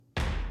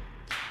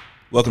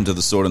Welcome to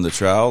The Sword and the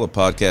Trowel, a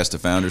podcast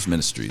of Founders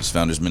Ministries.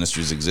 Founders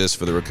Ministries exists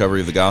for the recovery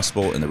of the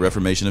gospel and the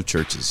reformation of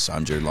churches.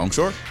 I'm Jared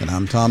Longshore. And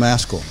I'm Tom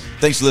Askell.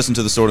 Thanks for listening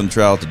to The Sword and the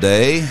Trowel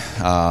today.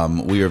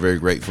 We are very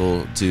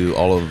grateful to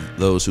all of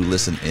those who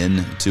listen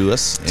in to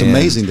us. It's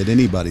amazing that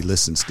anybody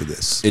listens to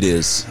this. It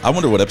is. I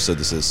wonder what episode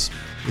this is.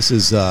 This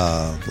is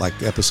like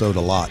episode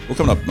a lot. We're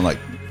coming up in like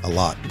a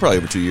lot. Probably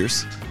over 2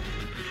 years.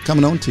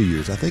 Coming on 2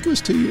 years. I think it was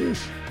 2 years.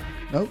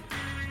 Nope.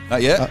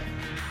 Not yet.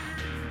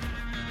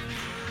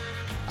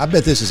 I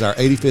bet this is our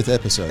 85th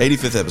episode.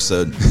 85th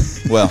episode.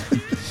 Well,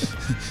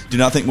 do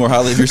not think more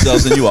highly of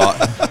yourselves than you ought.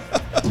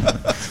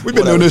 We've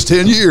been doing this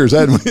 10 years,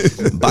 haven't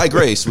we? By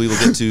grace, we will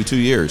get to 2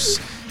 years.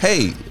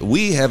 Hey,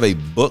 we have a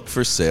book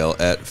for sale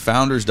at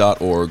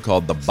founders.org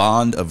called The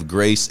Bond of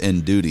Grace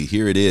and Duty.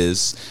 Here it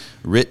is,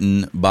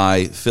 written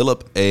by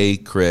Philip A.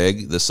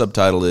 Craig. The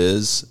subtitle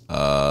is,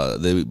 I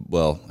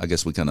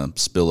guess we kind of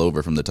spill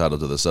over from the title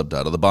to the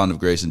subtitle, The Bond of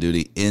Grace and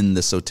Duty in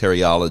the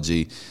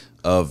Soteriology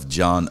of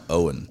John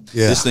Owen.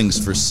 Yeah. This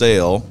thing's for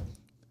sale,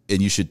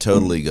 and you should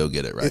totally go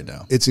get it right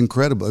now. It's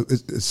incredible.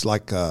 It's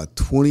like a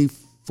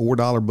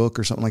 $24 book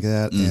or something like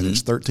that, and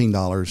it's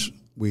 $13.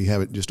 We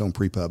have it just on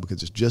pre-pub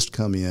because it's just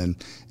come in,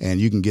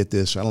 and you can get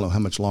this. I don't know how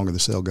much longer the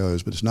sale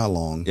goes, but it's not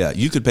long. Yeah,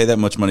 you could pay that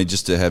much money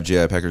just to have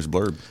J.I. Packer's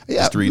blurb.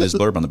 Yeah, just to read his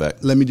blurb on the back.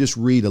 Let me just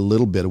read a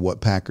little bit of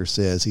what Packer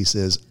says. He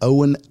says,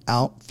 Owen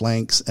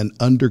outflanks and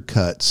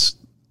undercuts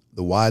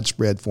the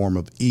widespread form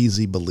of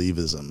easy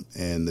believism,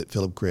 and that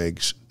Philip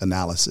Craig's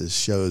analysis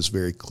shows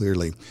very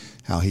clearly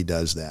how he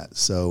does that.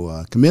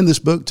 So commend this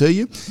book to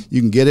you.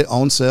 You can get it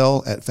on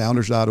sale at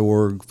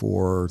founders.org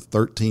for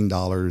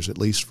 $13, at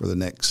least for the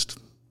next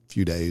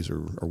few days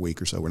or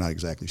week or so. We're not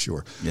exactly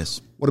sure.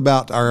 Yes. What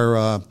about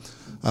our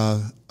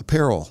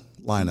apparel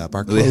lineup,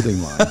 our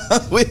clothing line?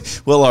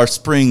 Our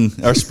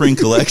spring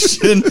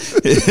collection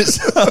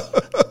is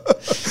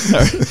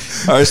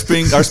our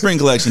spring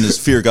collection is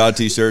Fear God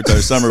t-shirts.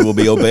 Our summer will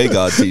be Obey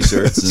God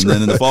t-shirts, and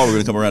then in the fall we're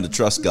going to come around to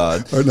Trust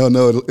God. Or no,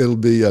 it'll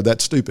be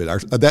That's Stupid.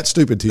 That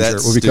Stupid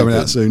t-shirt will be coming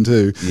out soon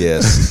too.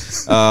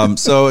 Yes.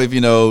 So if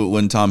you know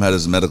when Tom had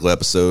his medical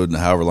episode and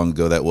however long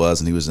ago that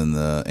was, and he was in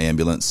the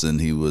ambulance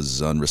and he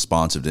was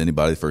unresponsive to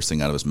anybody, the first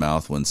thing out of his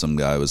mouth when some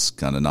guy was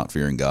kind of not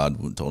fearing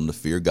God, told him to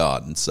fear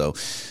God. And so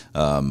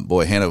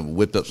Hannah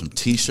whipped up some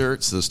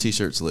t-shirts. Those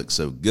t-shirts look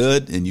so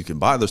good, and you can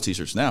buy those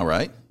t-shirts now,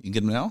 right? You can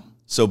get them now.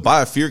 So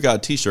buy a Fear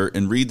God t-shirt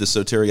and read the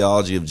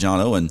soteriology of John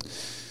Owen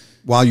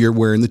while you're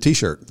wearing the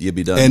t-shirt. You'll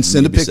be done. And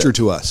send a picture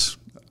to us.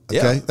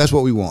 Okay? Yeah. That's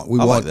what we want. We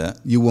want that.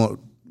 We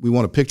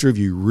want a picture of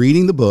you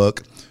reading the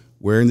book,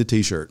 wearing the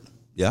t-shirt.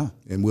 Yeah.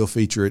 And we'll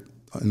feature it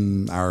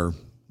on our,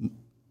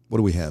 what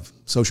do we have?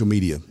 Social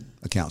media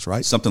accounts,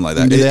 right? Something like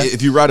that.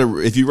 If you write a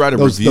review,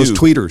 those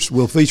tweeters,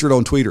 we'll feature it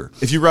on Twitter.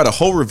 If you write a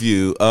whole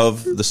review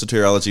of the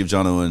soteriology of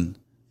John Owen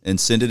and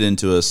send it in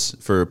to us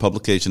for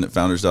publication at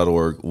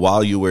founders.org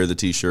while you wear the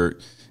t-shirt,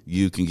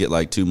 you can get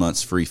like 2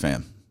 months free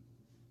fam.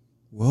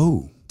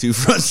 Whoa. 2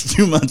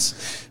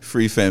 months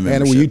free fam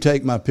membership. Anna, will you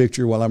take my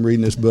picture while I'm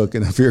reading this book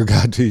in a Fear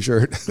God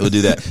t-shirt? We'll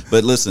do that.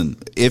 But listen,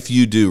 if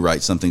you do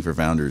write something for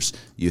Founders,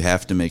 you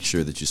have to make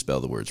sure that you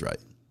spell the words right.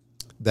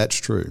 That's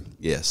true.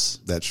 Yes.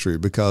 That's true,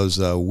 because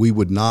we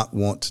would not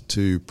want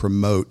to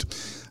promote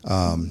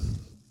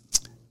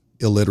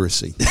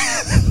illiteracy.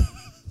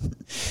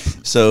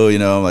 So,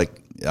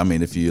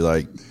 if you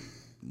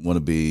want to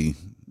be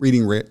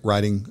reading,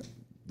 writing,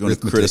 going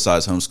to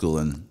criticize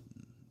homeschooling,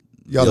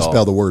 you ought to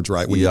spell the words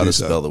right when you do so. You ought to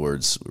spell the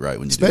words right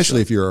when you do so. Especially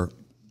if you're,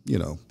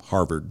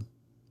 Harvard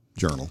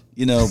Journal.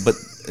 But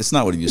it's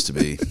not what it used to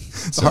be.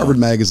 So, Harvard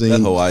Magazine. That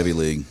whole Ivy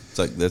League. It's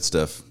like that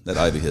stuff. That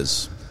Ivy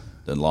has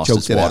done lost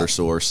its water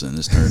source and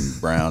it's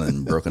turned brown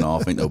and broken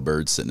off. Ain't no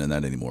birds sitting in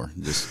that anymore.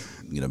 Just,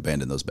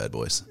 abandon those bad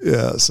boys.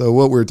 Yeah. So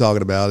what we're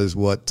talking about is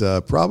what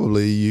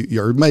probably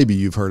you or maybe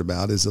you've heard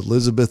about is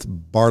Elizabeth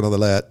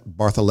Bartholet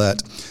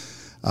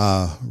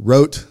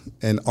wrote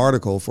an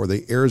article for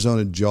the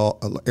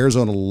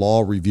Arizona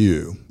Law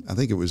Review. I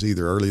think it was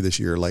either early this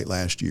year or late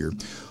last year,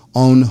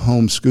 on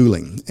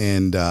homeschooling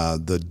and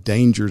the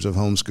dangers of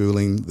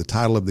homeschooling. The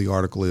title of the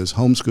article is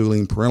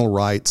Homeschooling, Parental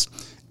Rights,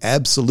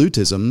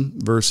 Absolutism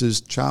versus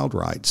Child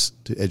Rights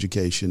to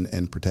Education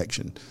and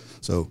Protection.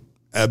 So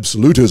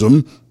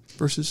absolutism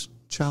versus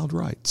child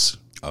rights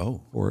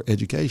for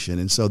education.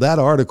 And so that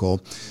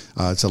article,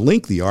 it's a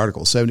lengthy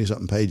article,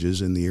 70-something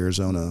pages in the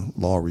Arizona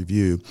Law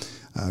Review,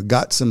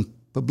 got some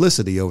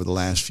publicity over the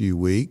last few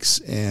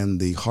weeks, and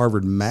the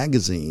Harvard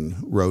Magazine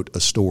wrote a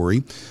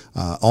story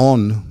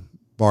on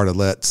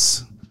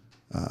Bartolet's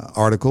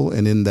article,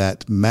 and in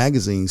that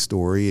magazine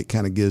story, it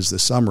kind of gives the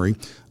summary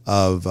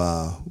of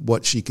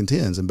what she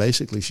contends. And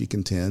basically she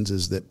contends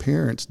is that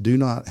parents do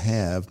not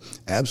have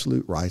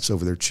absolute rights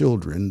over their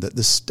children, that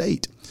the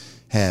state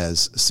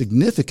has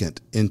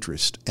significant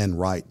interest and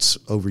rights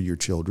over your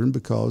children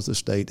because the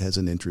state has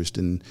an interest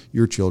in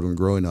your children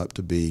growing up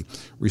to be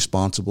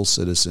responsible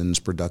citizens,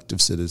 productive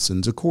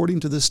citizens, according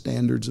to the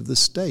standards of the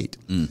state.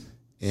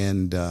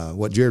 And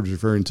what Jared was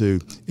referring to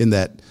in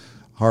that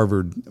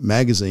Harvard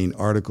Magazine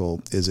article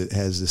is it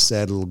has this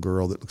sad little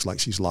girl that looks like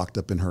she's locked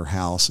up in her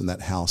house, and that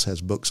house has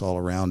books all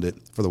around it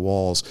for the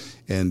walls.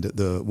 And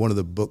one of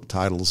the book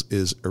titles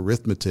is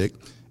Arithmetic,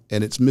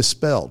 and it's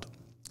misspelled.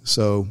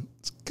 So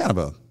it's kind of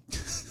a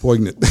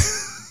poignant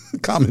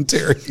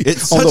commentary.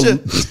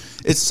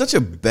 It's such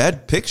a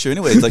bad picture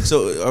anyway. It's like,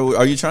 so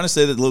are you trying to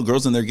say that the little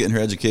girl's in there getting her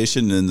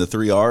education in the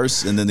 3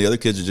 R's, and then the other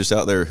kids are just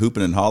out there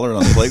hooping and hollering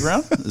on the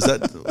playground? Is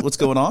that what's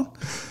going on?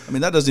 I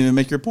mean, that doesn't even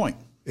make your point.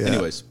 Yeah.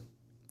 Anyways,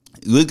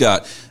 we've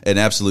got an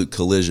absolute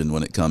collision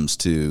when it comes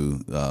to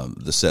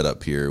the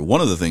setup here. One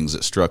of the things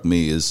that struck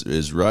me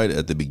is right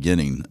at the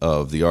beginning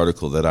of the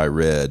article that I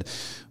read,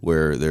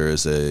 where there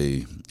is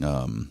a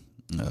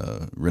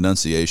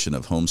renunciation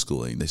of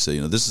homeschooling. They say,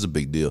 this is a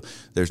big deal.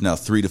 There's now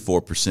 3 to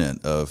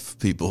 4% of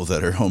people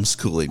that are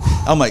homeschooling.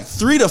 I'm like,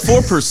 3 to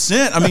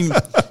 4%? I mean,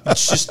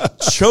 just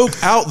choke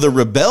out the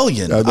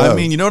rebellion. I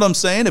mean, you know what I'm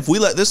saying? If we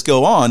let this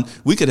go on,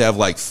 we could have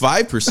like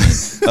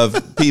 5%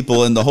 of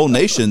people in the whole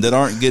nation that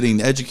aren't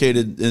getting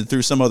educated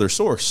through some other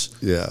source.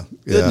 Yeah.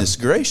 Goodness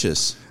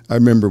gracious. I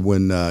remember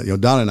when,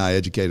 Don and I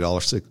educated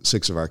all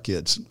six of our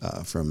kids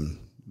from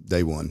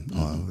day one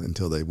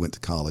until they went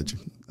to college.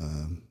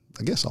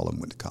 I guess all of them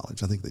went to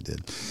college. I think they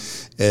did.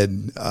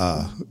 And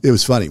it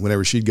was funny.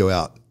 Whenever she'd go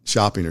out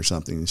shopping or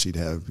something, and she'd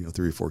have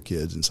 3 or 4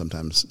 kids and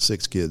sometimes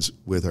 6 kids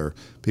with her,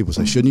 people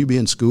say, shouldn't you be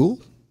in school?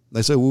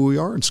 They say, well, we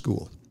are in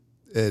school.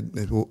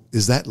 And well,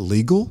 is that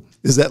legal?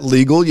 Is that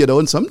legal?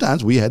 And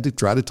sometimes we had to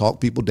try to talk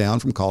people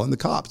down from calling the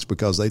cops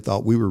because they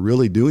thought we were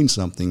really doing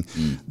something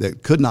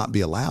that could not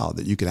be allowed,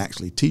 that you could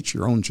actually teach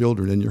your own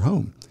children in your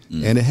home.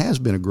 And it has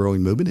been a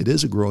growing movement. It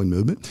is a growing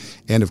movement.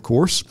 And, of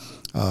course,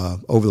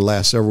 over the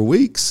last several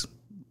weeks,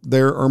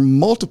 there are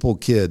multiple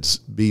kids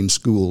being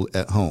schooled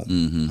at home.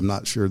 I'm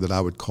not sure that I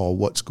would call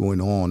what's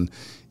going on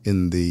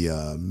in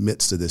the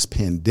midst of this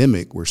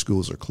pandemic where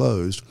schools are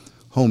closed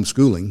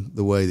homeschooling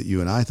the way that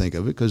you and I think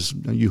of it, because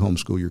you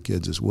homeschool your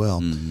kids as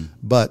well.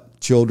 But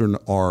children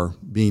are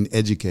being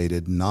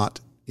educated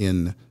not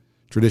in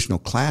traditional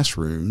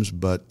classrooms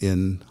but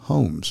in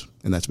homes,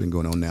 and that's been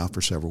going on now for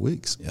several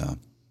weeks. Yeah.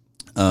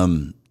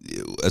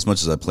 As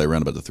much as I play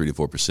around about the 3 to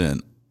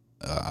 4%,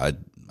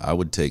 I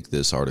would take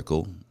this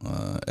article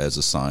as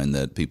a sign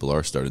that people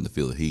are starting to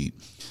feel the heat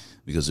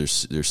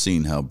because they're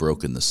seeing how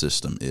broken the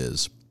system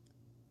is.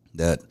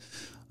 That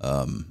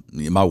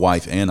my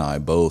wife and I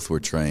both were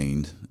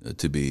trained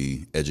to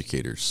be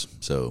educators,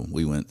 so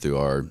we went through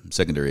our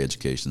secondary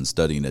education,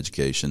 studying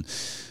education,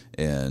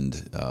 and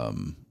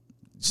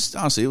just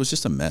honestly, it was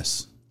just a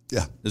mess.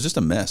 Yeah, it was just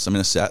a mess. I mean,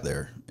 I sat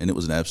there, and it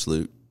was an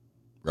absolute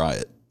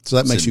riot. So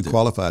that makes you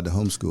qualified to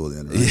homeschool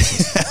then,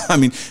 right? Yeah. I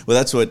mean,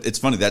 well, it's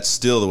funny. That's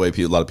still the way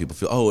a lot of people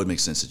feel. Oh, it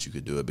makes sense that you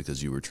could do it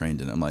because you were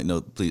trained in it. I'm like, no,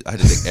 please. I had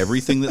to take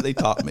everything that they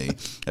taught me,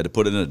 had to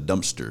put it in a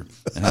dumpster,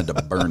 and had to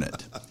burn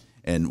it.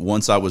 And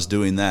once I was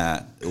doing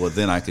that, well,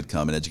 then I could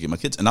come and educate my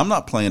kids. And I'm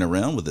not playing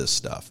around with this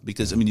stuff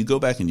because, I mean, you go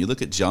back and you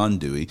look at John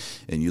Dewey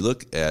and you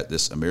look at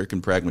this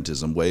American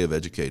pragmatism way of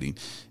educating,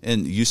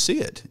 and you see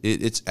it.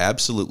 It's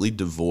absolutely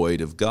devoid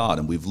of God,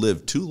 and we've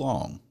lived too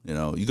long.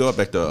 You go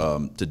back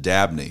to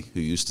Dabney, who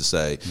used to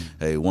say,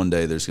 hey, one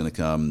day they're going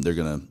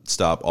to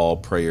stop all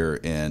prayer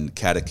and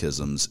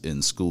catechisms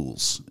in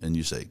schools. And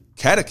you say,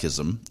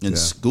 catechism in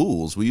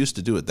schools? We used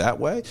to do it that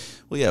way?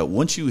 Well, yeah,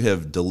 once you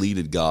have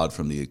deleted God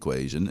from the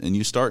equation and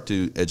you start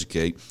to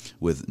educate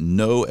with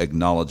no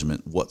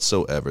acknowledgement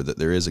whatsoever that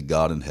there is a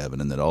God in heaven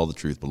and that all the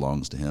truth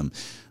belongs to him,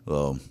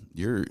 well,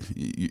 you're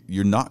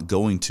not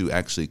going to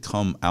actually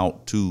come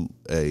out to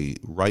a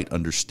right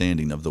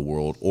understanding of the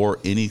world or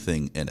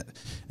anything in it.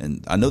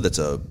 And I know that's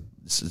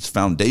it's a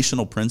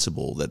foundational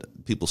principle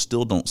that people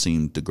still don't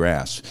seem to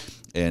grasp,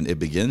 and it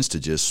begins to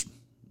just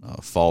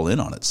fall in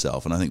on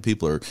itself. And I think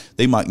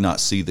they might not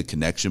see the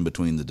connection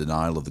between the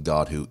denial of the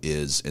God who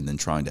is and then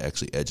trying to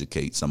actually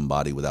educate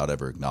somebody without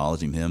ever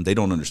acknowledging him. They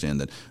don't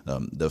understand that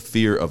the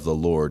fear of the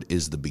Lord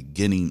is the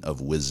beginning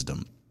of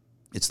wisdom.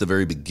 It's the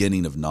very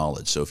beginning of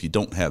knowledge. So if you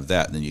don't have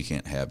that, then you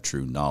can't have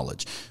true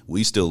knowledge.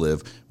 We still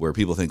live where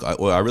people think,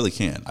 well, I really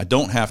can. I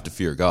don't have to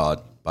fear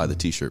God. Buy the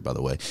T-shirt, by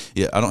the way.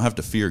 Yeah, I don't have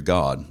to fear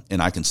God,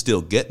 and I can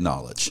still get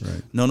knowledge.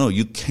 Right. No,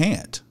 you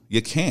can't.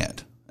 You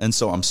can't. And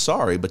so I'm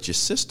sorry, but your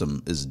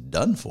system is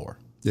done for.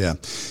 Yeah.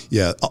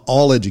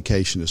 All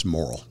education is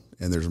moral,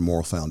 and there's a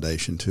moral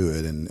foundation to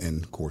it.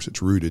 And of course,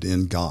 it's rooted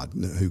in God,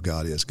 who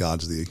God is.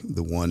 God's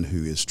the one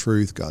who is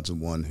truth. God's the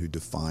one who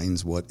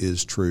defines what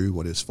is true,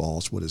 what is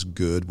false, what is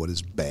good, what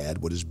is bad,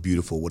 what is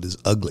beautiful, what is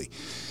ugly.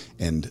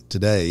 And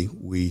today,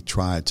 we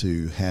try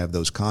to have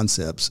those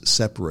concepts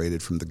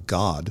separated from the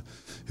God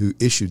who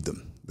issued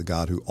them, the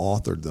God who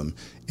authored them,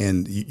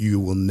 and you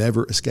will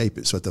never escape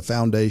it. So at the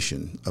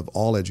foundation of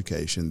all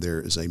education,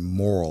 there is a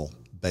moral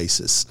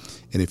basis.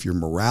 And if your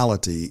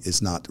morality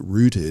is not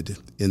rooted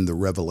in the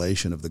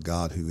revelation of the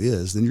God who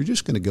is, then you're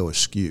just going to go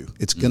askew.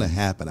 It's going to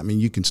happen. I mean,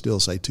 you can still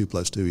say 2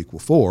 + 2 =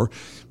 4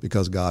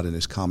 because God in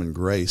his common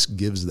grace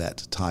gives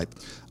that type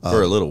of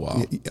for a little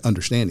while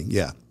understanding.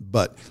 Yeah.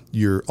 But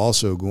you're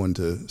also going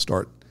to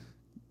start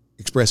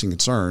expressing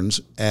concerns,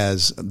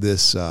 as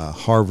this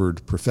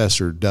Harvard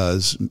professor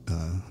does,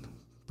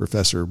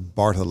 Professor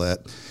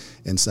Bartlett,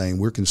 and saying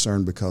we're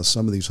concerned because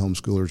some of these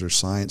homeschoolers are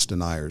science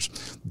deniers.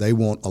 They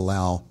won't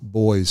allow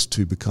boys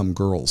to become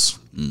girls.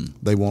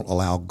 They won't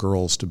allow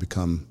girls to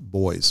become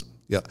boys.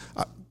 Yeah,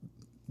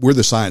 we're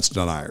the science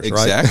deniers,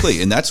 right?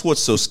 Exactly, and that's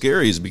what's so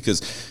scary is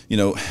because,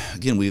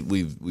 again,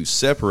 we've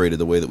separated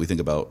the way that we think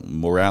about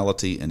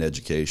morality and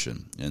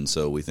education, and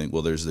so we think,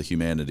 well, there's the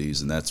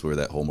humanities, and that's where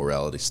that whole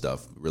morality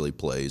stuff really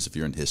plays if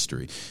you're in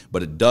history,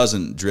 but it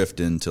doesn't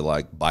drift into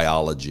like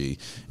biology,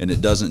 and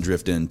it doesn't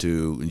drift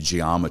into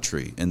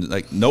geometry, and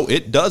like no,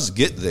 it does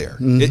get there.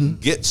 It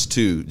gets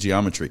to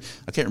geometry.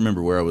 I can't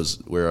remember where I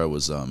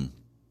was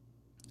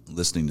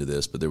listening to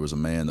this, but there was a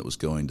man that was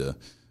going to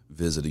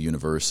visit a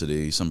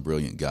university, some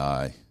brilliant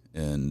guy,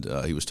 and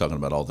he was talking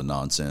about all the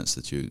nonsense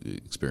that you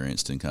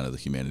experienced in kind of the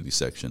humanities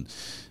section.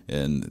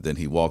 And then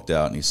he walked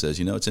out and he says,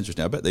 it's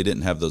interesting. I bet they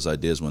didn't have those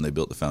ideas when they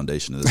built the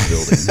foundation of this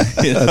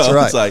building. That's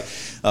right.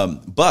 It's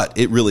like, but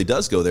it really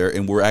does go there,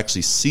 and we're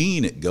actually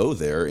seeing it go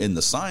there in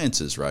the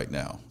sciences right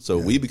now. So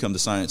we become the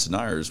science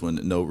deniers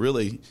when, no,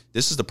 really,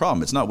 this is the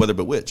problem. It's not whether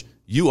but which.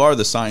 You are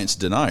the science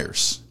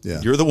deniers.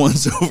 Yeah. You're the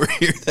ones over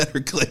here that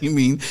are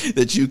claiming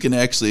that you can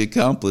actually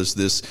accomplish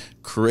this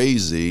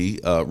crazy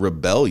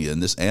rebellion,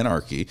 this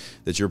anarchy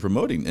that you're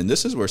promoting. And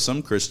this is where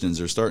some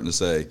Christians are starting to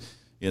say,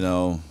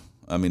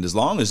 as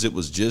long as it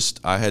was just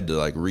I had to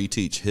like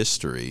reteach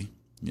history,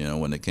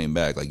 when it came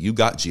back, like you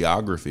got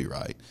geography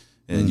right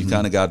and you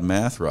kind of got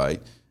math right,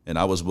 and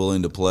I was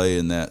willing to play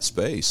in that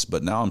space.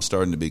 But now I'm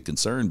starting to be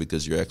concerned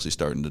because you're actually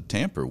starting to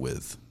tamper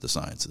with the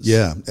sciences.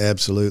 Yeah,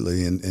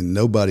 absolutely. And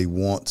nobody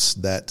wants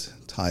that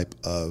type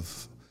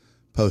of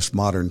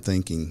postmodern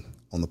thinking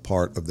on the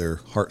part of their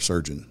heart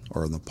surgeon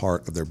or on the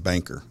part of their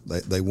banker.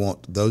 They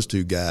want those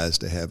two guys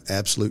to have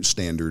absolute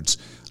standards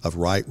of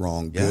right,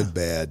 wrong, good,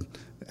 bad,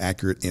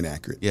 accurate,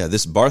 inaccurate. Yeah,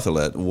 this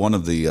Bartlett, one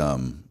of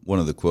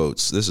the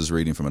quotes, this is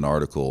reading from an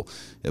article,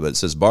 but it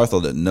says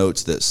Bartlett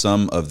notes that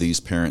some of these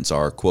parents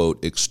are,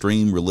 quote,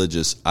 extreme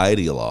religious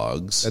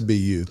ideologues. That'd be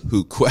you.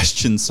 Who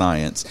question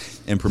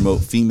science and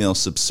promote female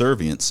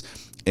subservience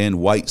and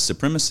white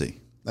supremacy.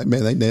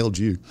 Man, they nailed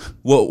you.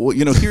 Well,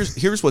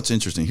 here's what's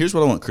interesting. Here's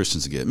what I want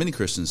Christians to get. Many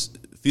Christians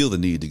feel the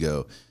need to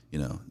go,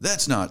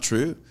 that's not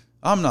true.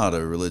 I'm not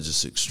a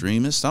religious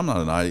extremist. I'm not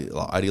an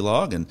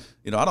ideologue, and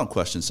I don't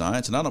question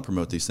science, and I don't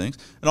promote these things,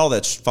 and all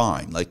that's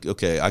fine. Like,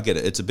 okay, I get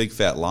it. It's a big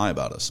fat lie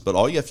about us, but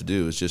all you have to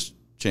do is just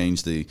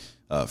change the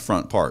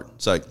front part.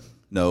 It's like,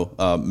 no,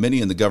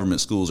 many in the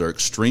government schools are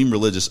extreme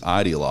religious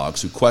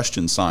ideologues who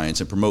question science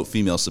and promote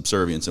female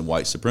subservience and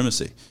white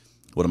supremacy.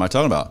 What am I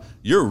talking about?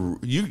 You're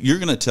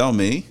going to tell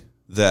me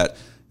that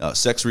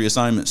sex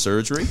reassignment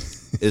surgery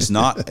is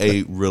not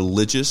a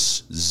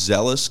religious,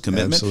 zealous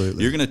commitment?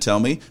 Absolutely. You're going to tell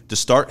me to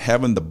start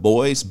having the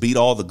boys beat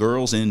all the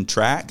girls in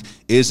track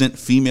isn't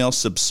female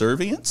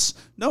subservience?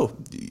 No,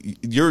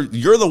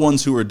 you're the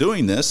ones who are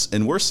doing this,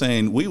 and we're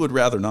saying we would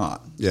rather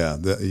not. Yeah,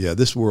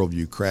 this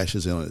worldview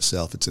crashes in on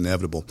itself. It's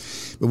inevitable.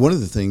 But one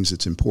of the things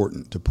that's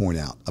important to point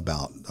out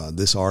about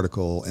this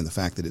article and the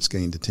fact that it's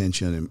gained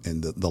attention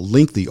and the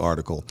lengthy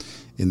article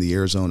in the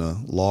Arizona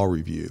Law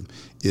Review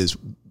is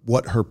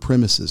what her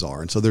premises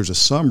are. And so there's a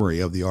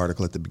summary of the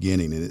article at the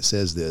beginning, and it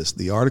says this: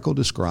 the article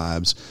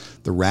describes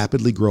the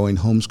rapidly growing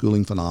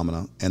homeschooling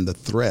phenomena and the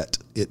threat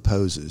it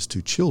poses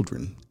to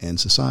children and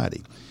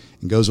society.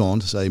 And goes on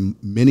to say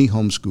many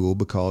homeschool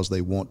because they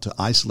want to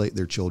isolate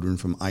their children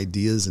from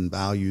ideas and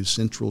values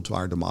central to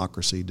our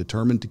democracy,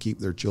 determined to keep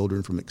their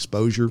children from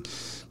exposure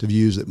to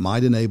views that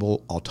might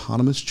enable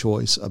autonomous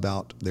choice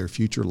about their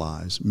future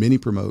lives. Many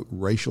promote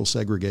racial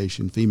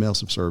segregation, female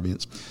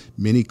subservience.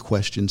 Many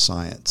question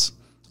science.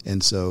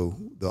 And so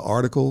the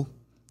article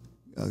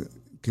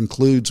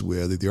concludes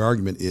with that the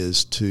argument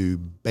is to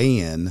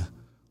ban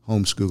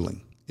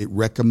homeschooling. It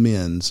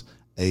recommends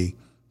a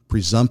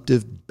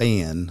presumptive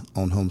ban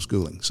on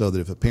homeschooling, so that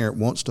if a parent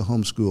wants to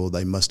homeschool,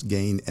 they must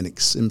gain an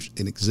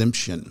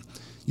exemption,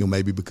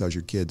 maybe because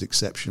your kid's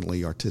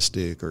exceptionally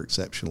artistic or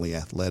exceptionally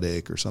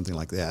athletic or something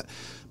like that,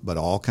 but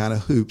all kind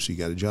of hoops you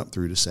got to jump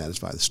through to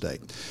satisfy the state.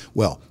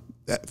 Well,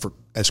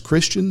 as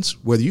Christians,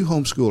 whether you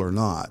homeschool or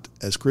not,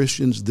 as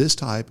Christians, this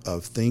type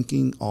of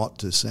thinking ought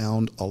to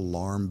sound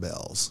alarm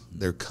bells.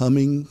 They're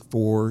coming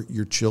for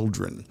your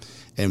children,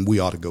 and we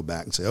ought to go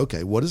back and say,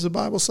 okay, what does the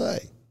Bible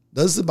say?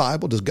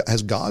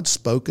 Has God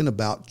spoken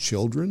about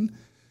children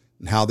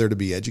and how they're to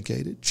be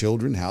educated,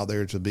 children, how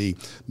they're to be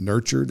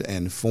nurtured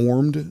and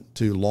formed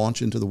to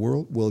launch into the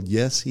world? Well,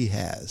 yes, he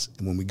has.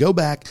 And when we go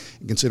back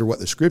and consider what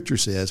the Scripture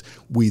says,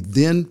 we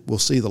then will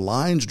see the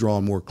lines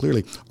drawn more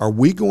clearly. Are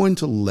we going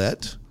to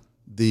let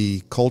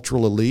the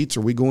cultural elites,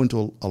 are we going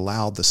to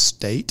allow the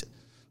state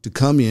to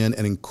come in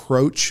and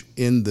encroach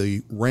in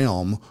the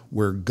realm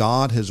where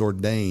God has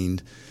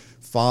ordained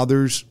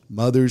fathers,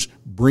 mothers,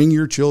 bring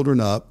your children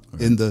up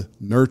in the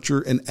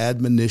nurture and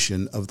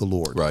admonition of the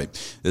Lord. Right.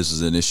 This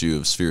is an issue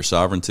of sphere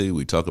sovereignty.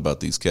 We talk about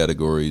these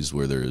categories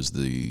where there is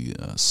the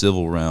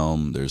civil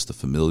realm, there's the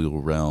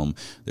familial realm,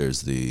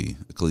 there's the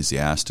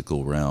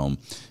ecclesiastical realm,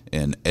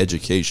 and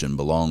education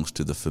belongs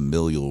to the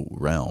familial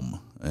realm.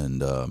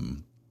 And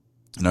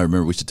I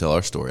remember we used to tell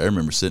our story. I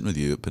remember sitting with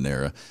you at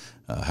Panera,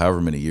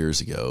 however many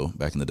years ago,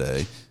 back in the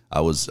day. I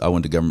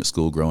went to government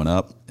school growing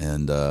up,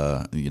 and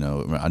I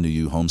knew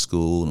you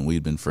homeschool, and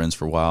we'd been friends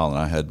for a while. And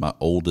I had my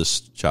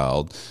oldest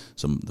child,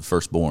 so the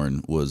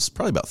firstborn, was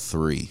probably about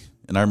 3.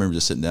 And I remember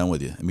just sitting down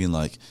with you and being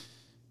like,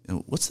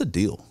 "What's the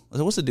deal?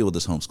 What's the deal with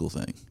this homeschool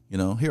thing?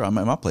 Here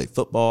I played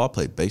football, I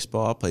played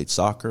baseball, I played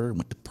soccer,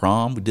 went to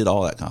prom, we did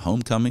all that kind of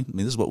homecoming. I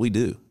mean, this is what we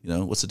do.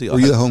 What's the deal?" Were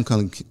you the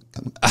homecoming king?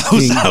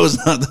 I was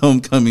not the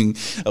homecoming.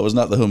 I was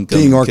not the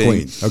homecoming king or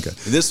queen. Okay,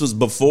 this was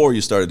before you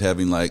started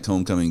having like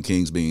homecoming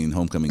kings being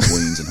homecoming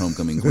queens and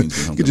homecoming queens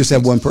being homecoming. You could just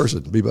have one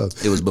person be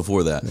both. It was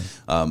before that,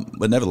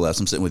 but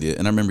nevertheless, I'm sitting with you,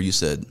 and I remember you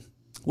said,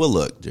 "Well,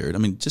 look, Jared. I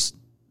mean, just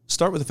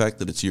start with the fact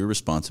that it's your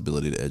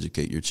responsibility to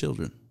educate your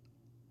children."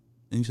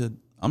 And you said,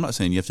 "I'm not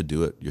saying you have to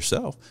do it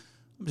yourself.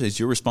 I'm saying it's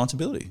your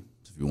responsibility.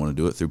 If you want to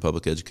do it through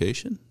public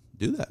education,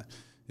 do that.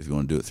 If you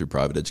want to do it through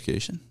private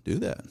education, do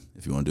that.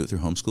 If you want to do it through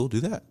homeschool, do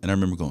that." And I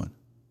remember going,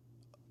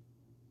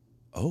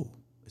 "Oh,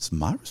 it's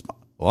my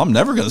responsibility. Well, I'm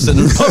never going to send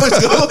them to public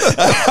school."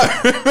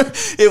 I remember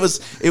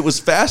it was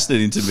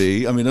fascinating to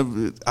me. I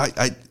mean,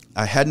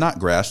 I had not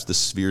grasped the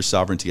sphere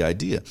sovereignty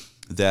idea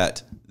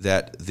that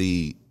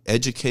the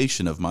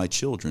education of my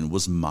children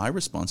was my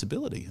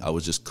responsibility. I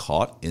was just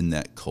caught in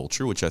that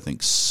culture, which I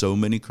think so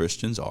many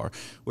Christians are,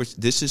 where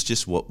this is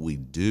just what we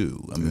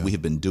do. I mean, we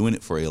have been doing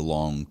it for a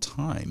long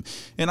time.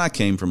 And I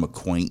came from a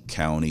quaint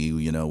county,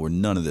 where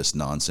none of this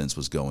nonsense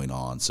was going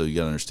on. So you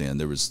got to understand,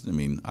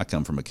 I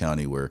come from a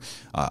county where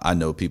I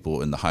know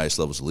people in the highest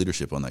levels of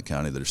leadership on that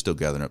county that are still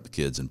gathering up the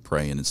kids and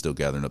praying, and still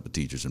gathering up the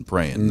teachers and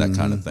praying, and that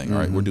kind of thing. All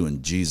right, we're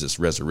doing Jesus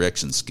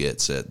resurrection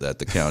skits at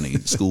the county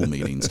school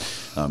meetings.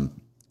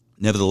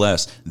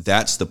 Nevertheless,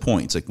 that's the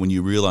point. It's like when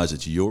you realize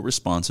it's your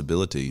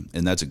responsibility,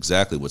 and that's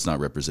exactly what's not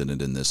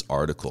represented in this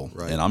article.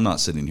 Right. And I'm not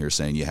sitting here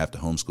saying you have to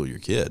homeschool your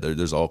kid.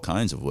 There's all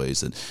kinds of ways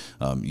that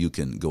you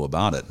can go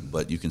about it,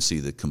 but you can see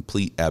the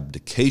complete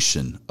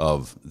abdication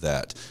of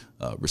that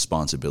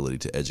responsibility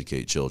to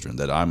educate children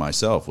that I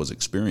myself was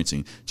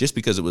experiencing just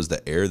because it was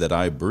the air that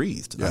I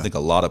breathed. Yeah. I think a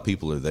lot of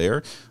people are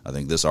there. I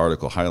think this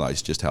article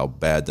highlights just how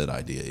bad that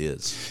idea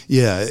is.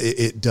 Yeah,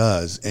 it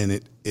does.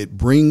 And it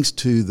brings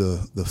to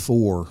the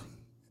fore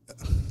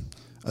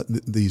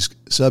these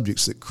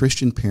subjects that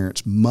Christian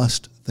parents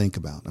must think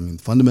about. I mean,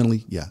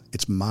 fundamentally,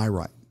 it's my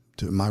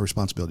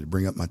responsibility to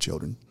bring up my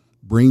children.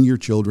 Bring your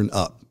children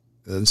up.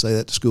 It doesn't say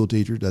that to school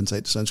teachers, doesn't say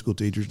it to Sunday school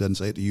teachers, doesn't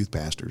say it to youth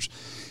pastors.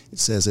 It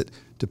says it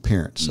to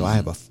parents. So I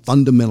have a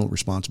fundamental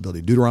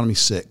responsibility. Deuteronomy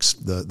 6,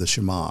 the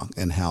Shema,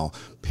 and how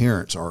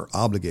parents are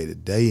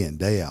obligated day in,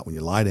 day out, when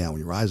you lie down,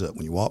 when you rise up,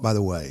 when you walk by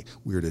the way,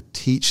 we are to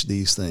teach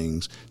these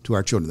things to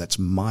our children. That's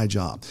my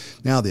job.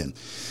 Now then,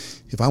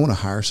 if I want to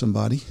hire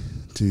somebody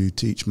to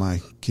teach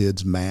my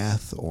kids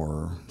math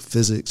or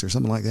physics or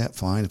something like that,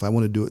 fine. If I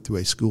want to do it through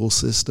a school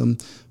system,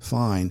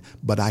 fine.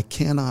 But I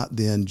cannot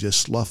then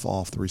just slough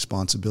off the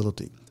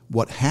responsibility.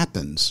 What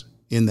happens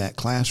in that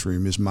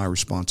classroom is my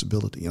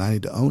responsibility, and I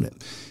need to own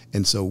it.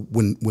 And so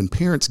when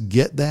parents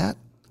get that,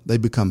 they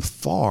become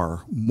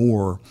far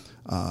more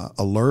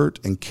alert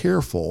and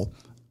careful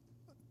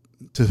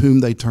to whom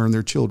they turn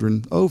their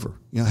children over.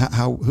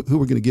 Who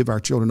we're going to give our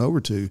children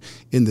over to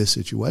in this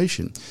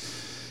situation.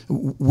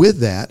 With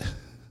that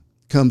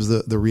comes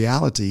the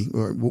reality,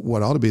 or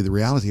what ought to be the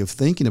reality of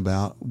thinking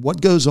about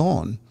what goes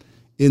on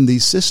in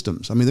these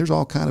systems. I mean, there's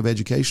all kind of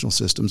educational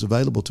systems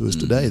available to us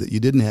today that you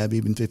didn't have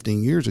even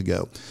 15 years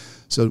ago.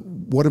 So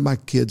what are my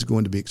kids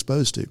going to be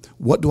exposed to?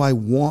 What do I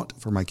want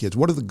for my kids?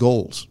 What are the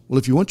goals? Well,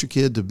 if you want your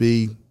kid to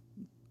be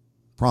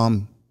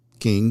prom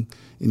king,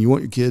 and you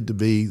want your kid to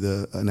be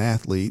an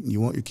athlete, and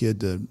you want your kid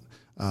to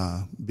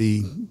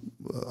be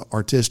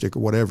artistic or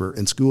whatever,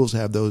 and schools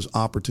have those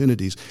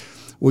opportunities,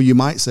 well, you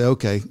might say,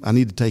 okay, I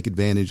need to take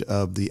advantage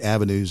of the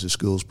avenues the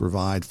schools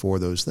provide for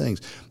those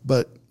things.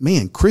 But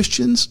man,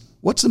 Christians,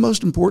 what's the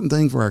most important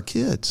thing for our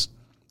kids?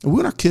 We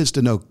want our kids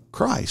to know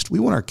Christ. We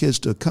want our kids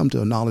to come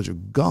to a knowledge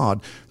of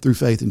God through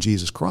faith in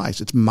Jesus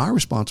Christ. It's my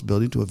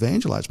responsibility to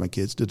evangelize my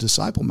kids, to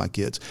disciple my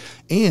kids,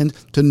 and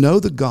to know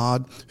the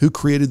God who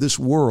created this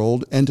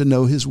world and to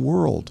know his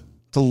world,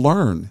 to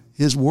learn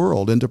his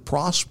world and to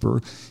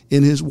prosper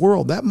in his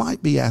world. That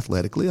might be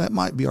athletically, that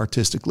might be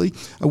artistically,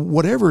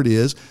 whatever it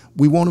is,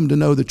 we want them to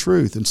know the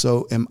truth. And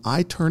so am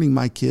I turning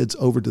my kids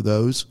over to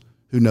those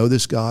who know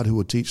this God, who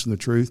will teach them the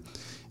truth?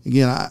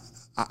 Again,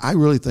 I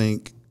really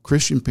think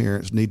Christian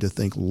parents need to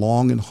think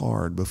long and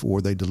hard before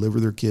they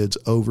deliver their kids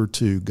over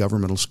to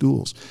governmental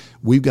schools.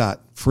 We've got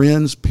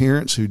friends,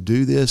 parents who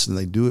do this, and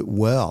they do it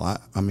well.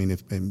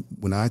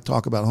 When I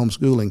talk about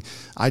homeschooling,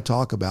 I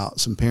talk about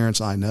some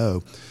parents I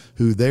know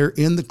who they're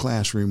in the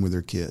classroom with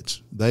their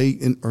kids. They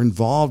are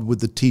involved with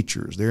the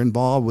teachers. They're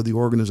involved with the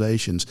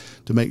organizations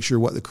to make sure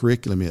what the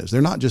curriculum is.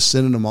 They're not just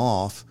sending them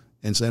off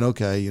and saying,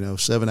 okay,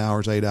 7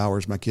 hours, 8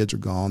 hours, my kids are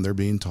gone, they're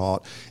being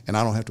taught, and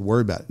I don't have to worry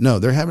about it. No,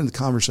 they're having the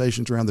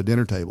conversations around the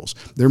dinner tables.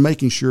 They're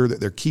making sure that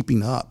they're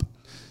keeping up.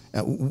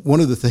 One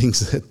of the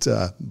things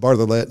that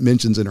Bartholette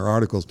mentions in her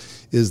articles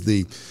is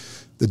the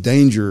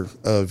danger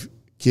of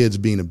kids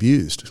being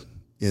abused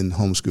in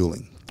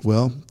homeschooling.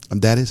 Well,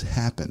 that has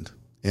happened.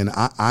 And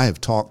I have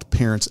talked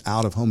parents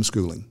out of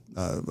homeschooling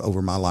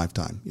over my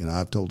lifetime.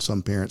 I've told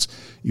some parents,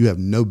 you have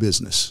no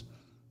business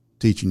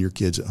teaching your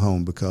kids at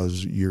home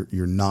because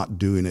you're not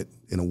doing it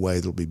in a way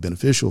that'll be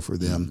beneficial for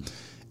them.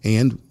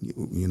 And,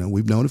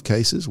 we've known of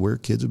cases where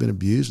kids have been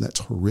abused, and that's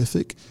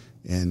horrific.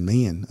 And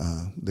man,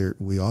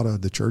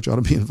 the church ought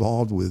to be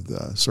involved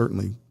with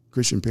certainly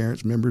Christian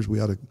parents, members. We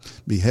ought to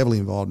be heavily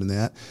involved in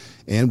that.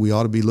 And we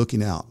ought to be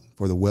looking out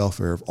for the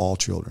welfare of all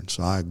children.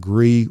 So I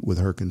agree with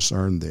her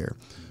concern there.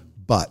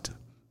 But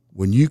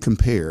when you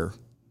compare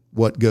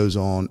what goes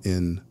on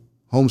in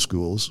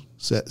homeschools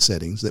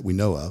settings that we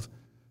know of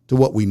to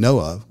what we know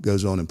of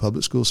goes on in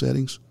public school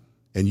settings,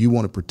 and you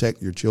want to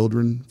protect your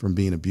children from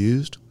being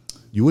abused,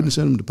 you wouldn't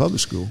send them to public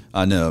school.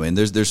 I know, and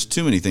there's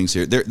too many things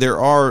here.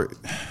 There are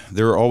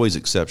always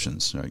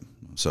exceptions, right?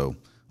 So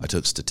I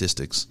took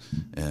statistics,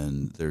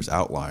 and there's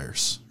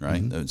outliers,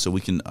 right? Mm-hmm. So we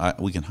can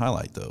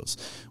highlight those,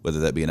 whether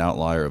that be an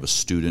outlier of a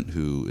student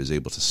who is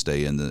able to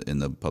stay in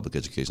the public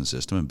education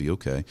system and be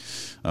okay,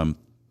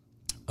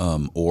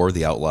 or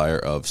the outlier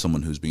of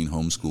someone who's being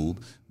homeschooled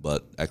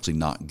but actually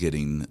not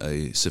getting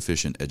a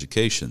sufficient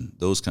education.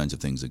 Those kinds of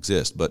things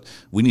exist. But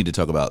we need to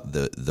talk about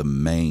the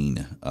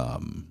main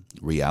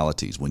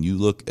realities. When you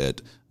look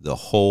at the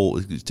whole,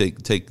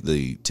 take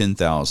the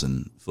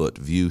 10,000-foot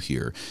view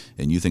here,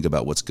 and you think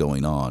about what's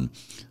going on,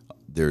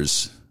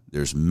 there's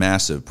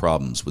massive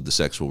problems with the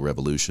sexual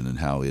revolution and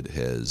how it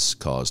has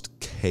caused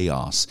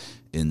chaos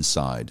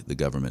inside the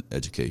government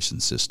education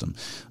system.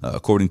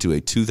 According to a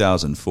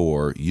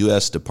 2004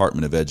 U.S.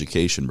 Department of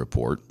Education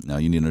report, now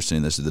you need to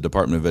understand this, the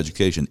Department of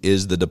Education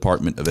is the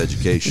Department of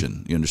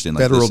Education. You understand?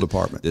 Federal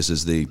department.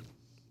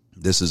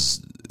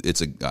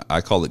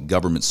 I call it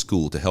government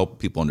school to help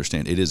people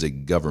understand it is a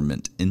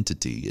government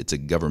entity. It's a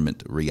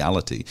government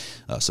reality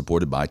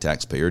supported by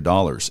taxpayer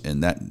dollars.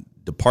 And that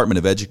Department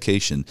of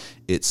Education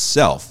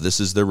itself, this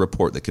is their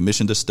report, they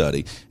commissioned a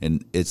study,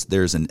 and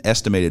there's an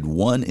estimated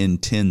 1 in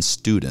 10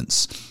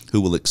 students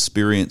who will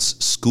experience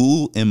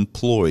school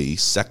employee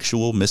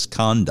sexual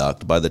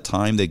misconduct by the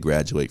time they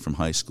graduate from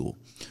high school.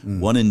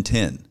 1 in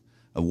 10.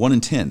 1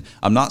 in 10.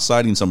 I'm not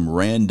citing some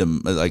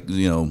random,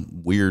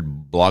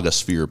 weird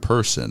blogosphere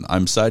person.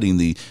 I'm citing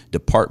the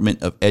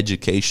Department of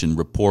Education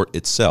report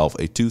itself.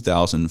 A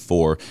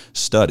 2004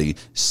 study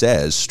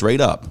says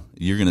straight up,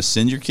 you're going to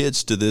send your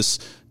kids to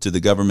the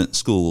government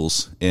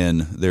schools,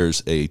 and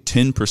there's a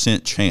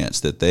 10%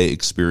 chance that they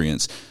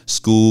experience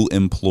school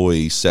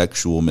employee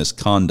sexual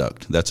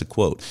misconduct. That's a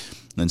quote.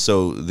 And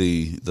so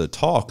the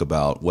talk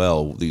about,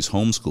 well, these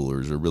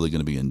homeschoolers are really going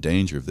to be in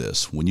danger of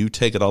this. When you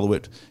take it all the way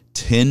to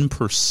 10%,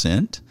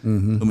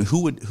 mm-hmm. I mean,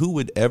 who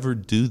would ever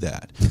do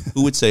that?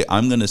 Who would say,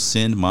 I'm going to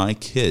send my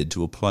kid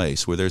to a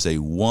place where there's a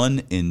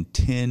 1 in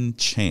 10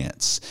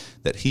 chance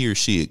that he or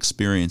she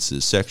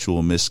experiences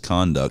sexual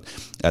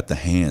misconduct at the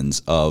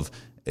hands of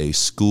a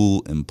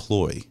school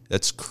employee?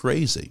 That's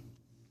crazy.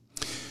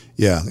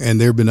 Yeah, and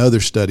there have been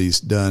other studies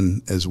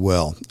done as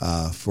well.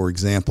 For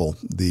example,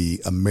 the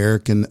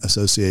American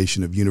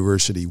Association of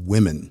University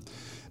Women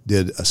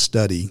did a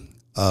study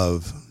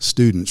of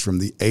students from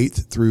the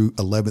 8th through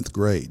 11th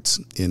grades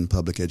in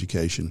public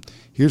education.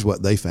 Here's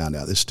what they found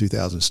out. This is a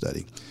 2000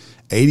 study.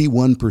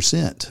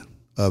 81%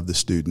 of the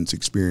students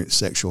experienced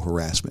sexual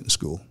harassment in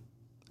school.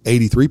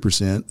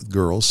 83%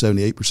 girls,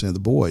 78% of the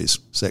boys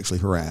sexually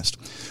harassed.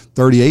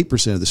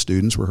 38% of the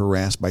students were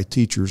harassed by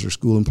teachers or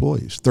school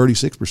employees.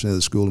 36% of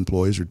the school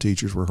employees or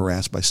teachers were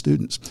harassed by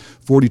students.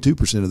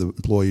 42% of the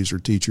employees or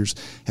teachers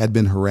had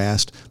been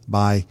harassed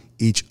by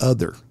each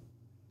other.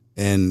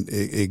 And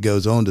it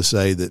goes on to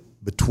say that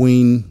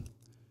between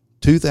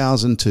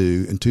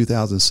 2002 and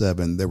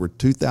 2007, there were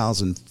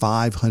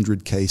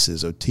 2,500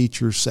 cases of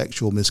teacher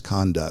sexual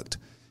misconduct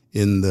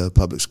in the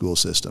public school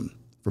system.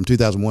 From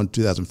 2001 to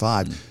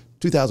 2005,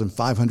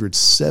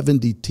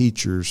 2,570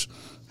 teachers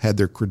had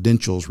their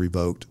credentials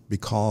revoked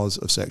because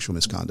of sexual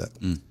misconduct.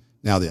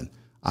 Now then,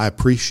 I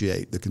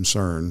appreciate the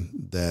concern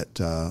that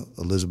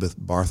Elizabeth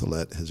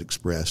Bartholette has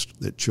expressed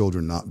that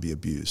children not be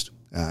abused.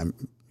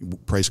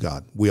 Praise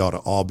God. We ought to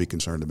all be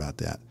concerned about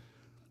that.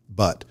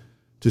 But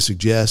to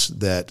suggest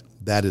that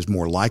that is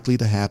more likely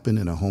to happen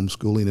in a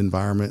homeschooling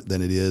environment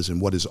than it is in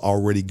what is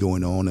already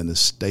going on in a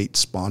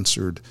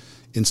state-sponsored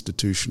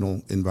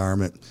institutional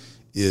environment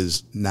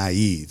is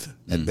naive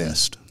at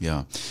best.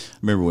 Yeah. I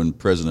remember when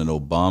President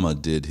Obama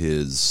did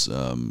his,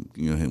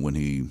 when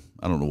he,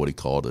 I don't know what he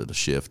called it, a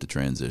shift, a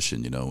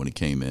transition, when he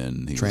came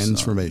in.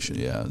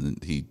 Transformation.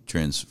 And he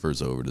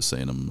transfers over to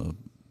saying I'm a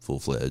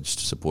full-fledged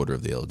supporter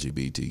of the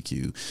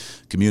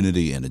LGBTQ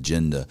community and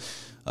agenda.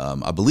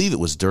 I believe it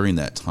was during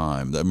that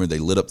time. I remember they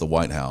lit up the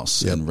White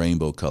House in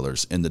rainbow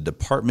colors, and the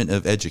Department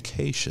of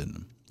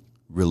Education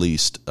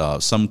released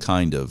some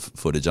kind of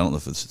footage. I don't know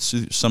if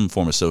it's some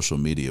form of social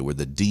media where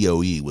the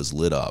DOE was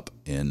lit up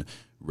in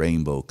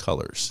rainbow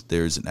colors.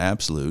 There's an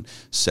absolute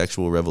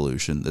sexual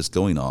revolution that's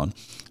going on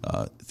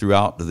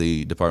throughout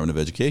the Department of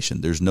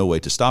Education. There's no way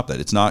to stop that.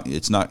 It's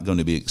not going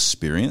to be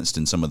experienced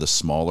in some of the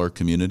smaller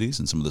communities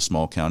and some of the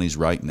small counties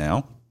right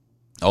now,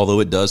 although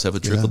it does have a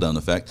trickle-down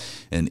effect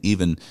and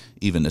even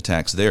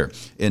attacks there.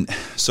 And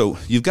so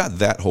you've got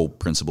that whole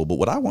principle. But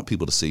what I want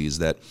people to see is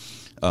that,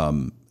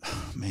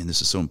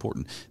 this is so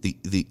important,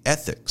 the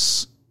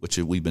ethics, which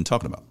we've been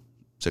talking about,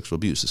 sexual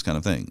abuse, this kind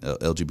of thing,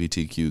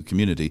 LGBTQ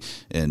community,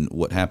 and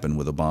what happened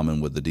with Obama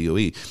and with the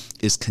DOE,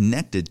 is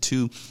connected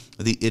to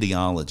the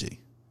ideology.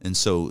 And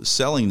so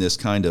selling this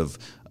kind of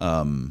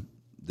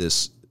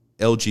this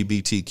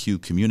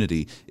LGBTQ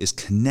community is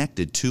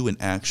connected to an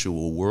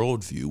actual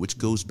worldview, which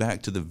goes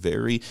back to the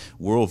very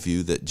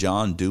worldview that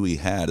John Dewey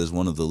had as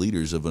one of the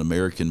leaders of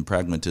American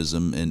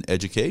pragmatism in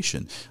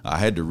education. I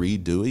had to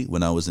read Dewey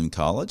when I was in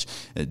college.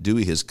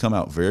 Dewey has come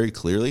out very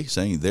clearly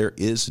saying there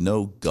is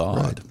no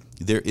God. Right.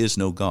 There is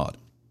no God.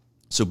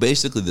 So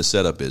basically the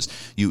setup is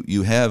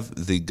you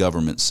have the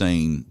government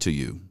saying to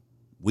you,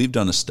 we've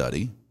done a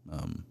study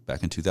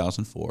back in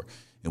 2004,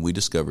 and we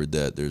discovered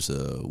that there's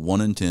a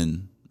 1 in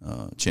 10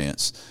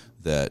 chance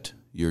that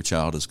your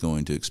child is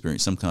going to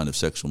experience some kind of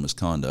sexual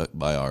misconduct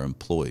by our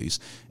employees,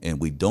 and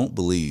we don't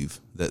believe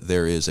that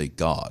there is a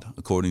God.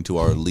 According to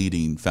our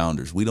leading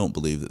founders, we don't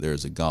believe that there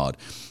is a God.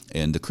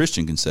 And the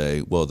Christian can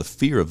say, well, the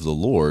fear of the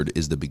Lord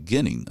is the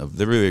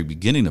very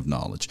beginning of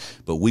knowledge,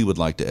 but we would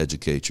like to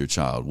educate your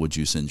child. Would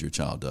you send your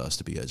child to us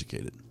to be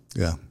educated?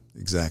 Yeah.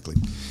 Exactly.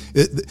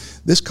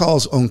 This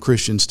calls on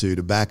Christians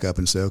to back up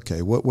and say,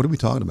 okay, what are we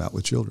talking about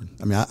with children?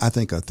 I mean, I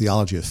think a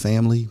theology of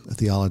family, a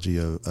theology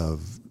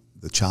of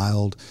the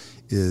child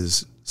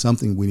is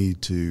something we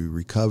need to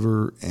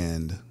recover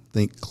and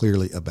think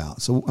clearly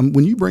about. So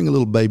when you bring a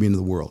little baby into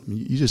the world,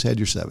 you just had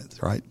your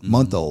 7th, right? Mm-hmm.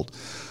 Month-old,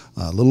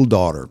 little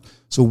daughter.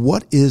 So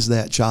what is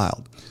that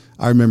child?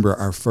 I remember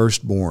our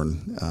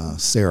firstborn,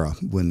 Sarah,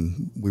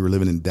 when we were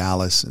living in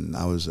Dallas, and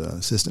I was an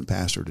assistant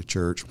pastor at a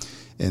church.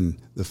 And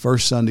the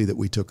first Sunday that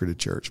we took her to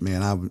church,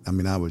 man,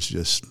 I was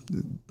just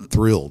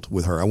thrilled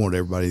with her. I wanted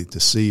everybody to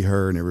see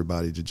her and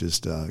everybody to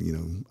just,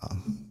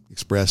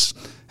 express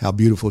how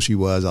beautiful she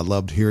was. I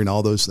loved hearing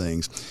all those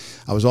things.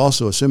 I was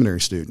also a seminary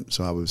student,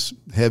 so I was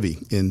heavy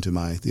into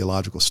my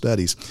theological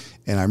studies.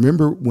 And I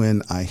remember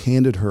when I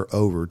handed her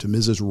over to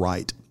Mrs.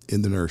 Wright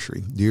in the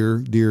nursery,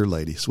 dear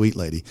lady, sweet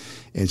lady,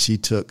 and she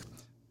took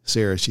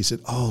Sarah. She said,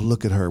 "Oh,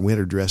 look at her." We had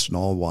her dressed in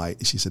all white.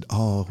 And she said,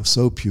 "Oh,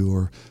 so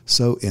pure,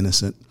 so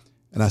innocent."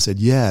 And I said,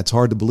 "Yeah, it's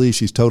hard to believe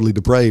she's totally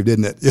depraved,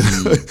 isn't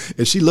it?"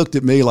 And she looked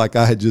at me like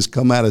I had just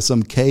come out of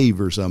some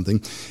cave or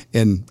something.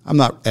 And I'm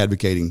not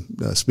advocating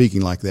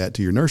speaking like that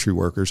to your nursery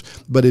workers,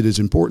 but it is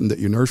important that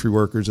your nursery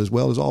workers, as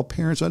well as all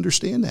parents,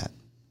 understand that.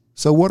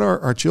 So what are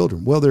our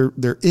children? Well,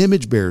 they're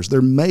image bearers.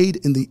 They're made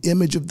in the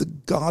image of the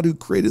God who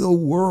created the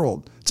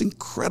world. It's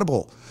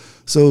incredible.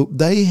 So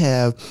they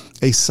have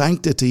a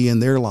sanctity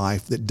in their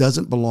life that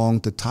doesn't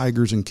belong to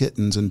tigers and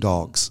kittens and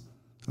dogs.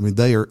 I mean,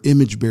 they are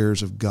image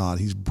bearers of God.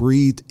 He's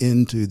breathed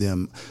into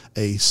them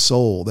a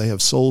soul. They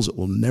have souls that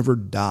will never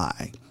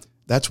die.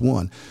 That's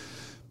one.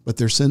 But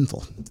they're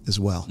sinful as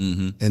well.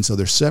 Mm-hmm. And so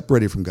they're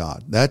separated from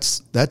God.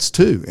 That's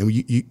two. And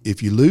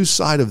if you lose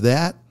sight of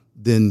that,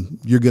 then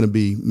you're going to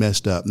be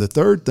messed up. And the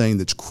third thing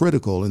that's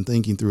critical in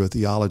thinking through a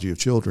theology of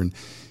children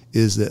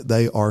is that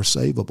they are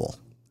savable.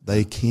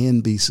 They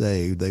can be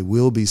saved. They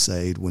will be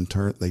saved when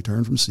they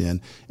turn from sin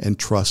and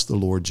trust the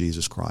Lord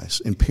Jesus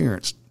Christ. And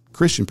parents,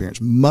 Christian parents,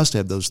 must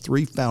have those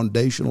three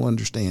foundational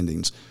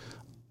understandings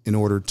in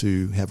order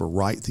to have a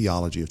right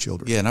theology of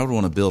children. Yeah, and I would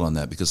want to build on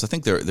that because I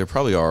think there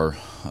probably are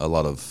a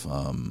lot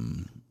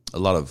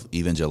of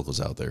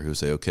evangelicals out there who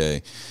say,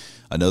 okay,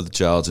 I know the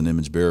child's an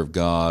image bearer of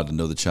God. I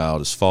know the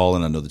child is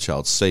fallen. I know the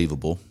child's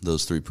savable,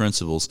 those three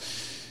principles.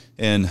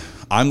 And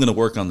I'm going to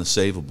work on the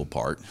savable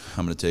part.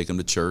 I'm going to take them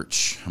to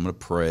church. I'm going to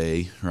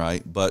pray,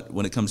 right? But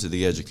when it comes to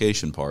the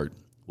education part,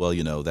 well,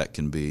 that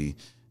can be,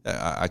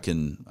 I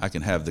can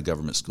have the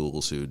government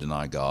schools who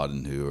deny God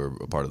and who are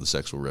a part of the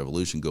sexual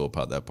revolution go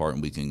about that part,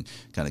 and we can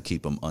kind of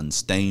keep them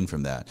unstained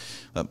from that.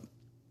 But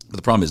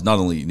the problem is not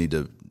only you need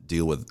to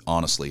deal with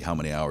honestly how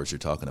many hours you're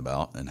talking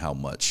about and how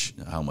much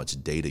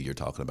data you're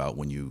talking about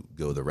when you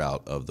go the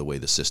route of the way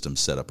the system's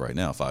set up right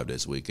now, 5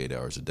 days a week, 8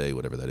 hours a day,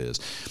 whatever that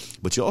is.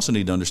 But you also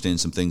need to understand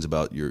some things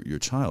about your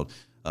child.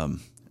 And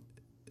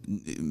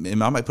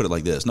I might put it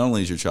like this. Not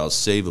only is your child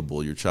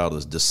savable, your child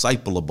is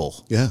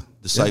disciplable. Yeah.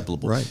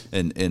 discipleable. Yeah,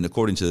 right. And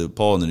according to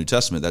Paul in the New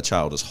Testament, that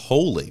child is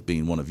holy,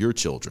 being one of your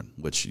children,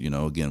 which,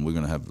 again, we're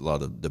going to have a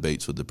lot of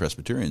debates with the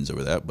Presbyterians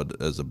over that,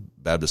 but as a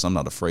Baptist, I'm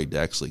not afraid to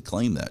actually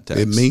claim that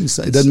text.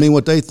 It doesn't mean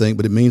what they think,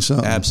 but it means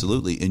something.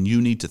 Absolutely. And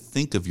you need to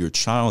think of your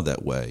child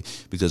that way,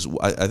 because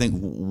I think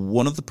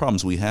one of the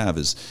problems we have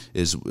is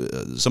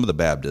some of the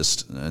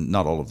Baptists, and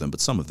not all of them,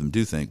 but some of them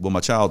do think, well, my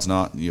child's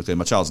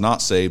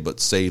not saved, but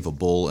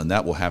savable, and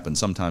that will happen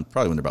sometime,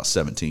 probably when they're about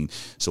 17.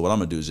 So what I'm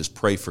going to do is just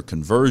pray for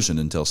conversion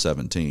until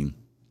 17.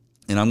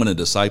 And I'm going to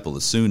disciple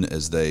as soon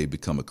as they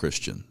become a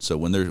Christian. So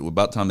when they're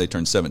about the time they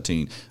turn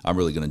 17, I'm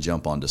really going to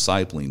jump on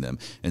discipling them.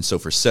 And so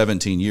for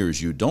 17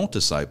 years, you don't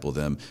disciple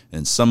them,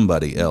 and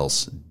somebody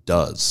else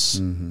does.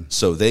 Mm-hmm.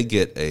 So they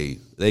get a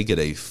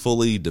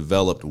fully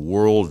developed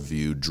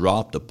worldview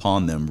dropped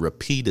upon them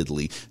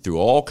repeatedly through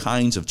all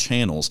kinds of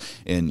channels,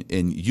 and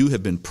you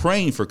have been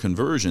praying for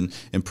conversion,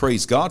 and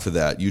praise God for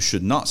that. You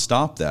should not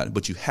stop that,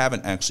 but you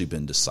haven't actually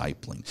been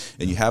discipling,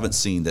 and you haven't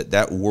seen that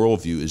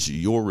worldview is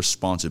your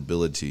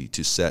responsibility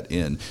to set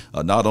in,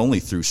 not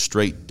only through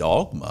straight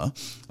dogma,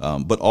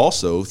 but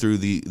also through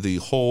the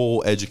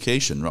whole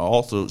education,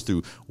 also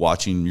through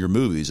watching your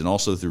movies, and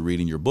also through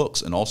reading your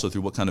books, and also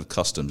through what kind of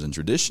customs and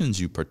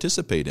traditions you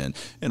participate in,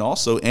 and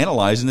also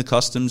analyzing the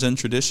customs and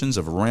traditions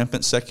of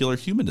rampant secular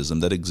humanism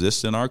that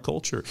exists in our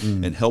culture,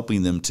 and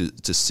helping them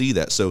to see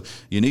that. So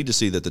you need to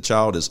see that the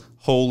child is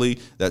holy,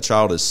 that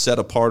child is set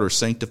apart or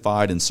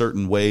sanctified in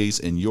certain ways,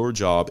 and your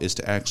job is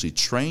to actually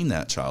train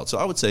that child. So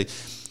I would say,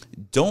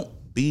 don't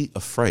be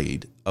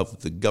afraid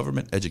of the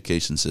government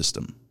education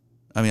system.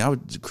 I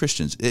mean,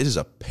 Christians, it is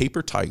a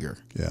paper tiger.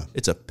 Yeah.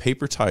 It's a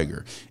paper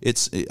tiger.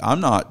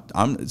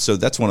 So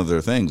that's one of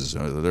their things.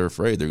 They're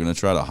afraid. They're going to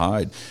try to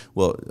hide.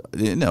 Well,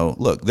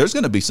 look, there's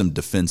going to be some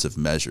defensive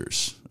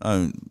measures.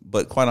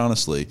 But quite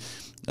honestly,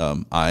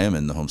 I am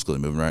in the homeschooling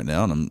movement right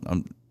now,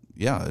 and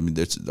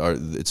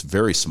it's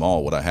very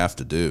small what I have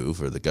to do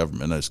for the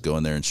government. I just go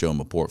in there and show them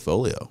a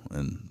portfolio,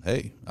 and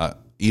hey,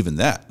 even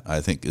that,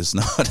 I think, is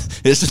not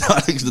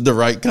the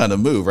right kind of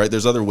move, right?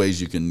 There's other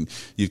ways you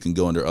can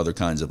go under other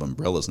kinds of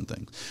umbrellas and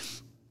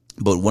things.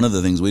 But one of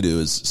the things we do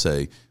is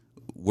say,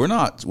 we're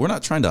not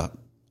trying to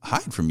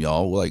hide from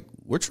y'all. Like,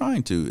 we're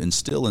trying to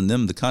instill in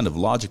them the kind of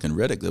logic and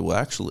rhetoric that will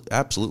actually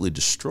absolutely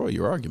destroy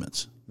your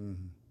arguments.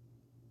 Mm-hmm.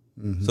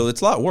 Mm-hmm. So it's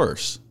a lot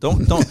worse.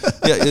 Don't.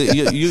 Yeah,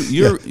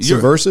 you're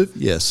subversive.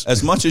 Yes.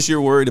 As much as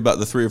you're worried about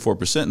the 3 or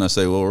 4%, and I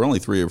say, well, we're only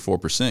 3 or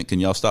 4%. Can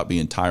y'all stop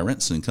being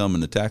tyrants and come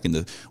and attacking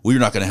Well, you're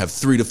not going to have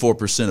 3 to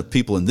 4% of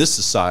people in this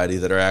society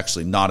that are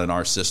actually not in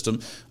our system.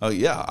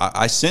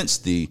 I sense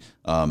the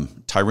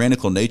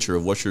tyrannical nature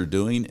of what you're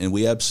doing, and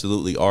we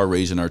absolutely are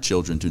raising our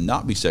children to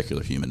not be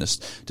secular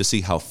humanists, to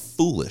see how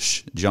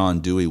foolish John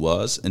Dewey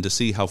was, and to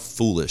see how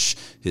foolish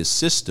his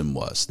system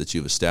was that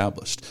you've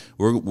established.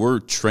 We're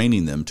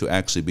training them to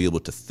actually be able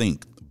to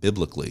think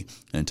biblically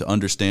and to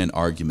understand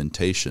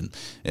argumentation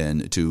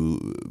and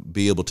to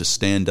be able to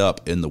stand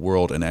up in the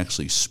world and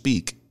actually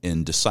speak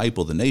and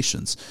disciple the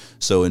nations.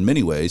 So in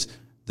many ways,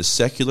 the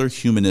secular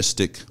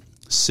humanistic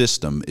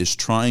system is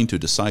trying to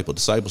disciple.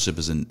 Discipleship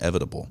is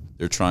inevitable.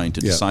 They're trying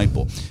to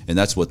disciple, and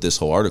that's what this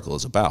whole article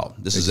is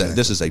about. This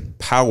is a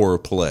power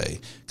play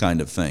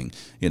kind of thing.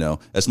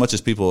 As much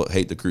as people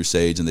hate the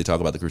Crusades and they talk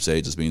about the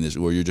Crusades as being this,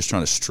 where you're just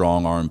trying to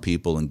strong arm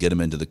people and get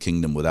them into the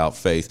kingdom without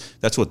faith.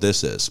 That's what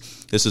this is.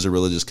 This is a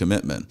religious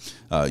commitment.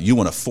 You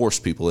want to force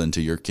people into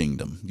your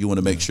kingdom. You want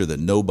to make sure that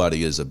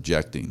nobody is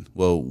objecting.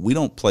 Well, we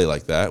don't play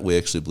like that. We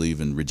actually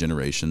believe in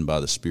regeneration by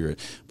the Spirit,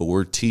 but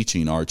we're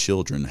teaching our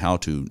children how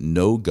to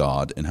know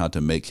God and how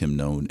to make Him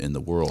known in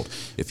the world.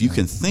 If you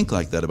can think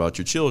like that about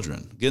your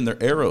children, again,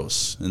 they're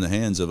arrows in the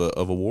hands of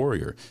a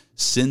warrior.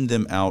 Send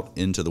them out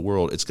into the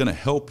world. It's going to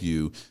help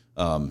you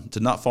to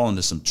not fall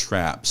into some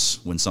traps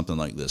when something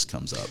like this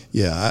comes up.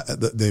 Yeah,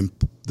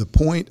 the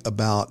point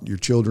about your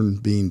children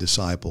being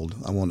discipled,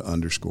 I want to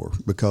underscore,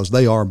 because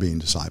they are being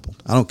discipled.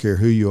 I don't care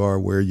who you are,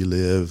 where you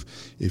live.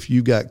 If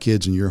you got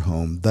kids in your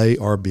home, they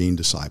are being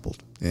discipled.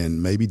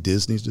 And maybe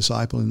Disney's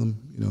discipling them,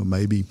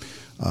 maybe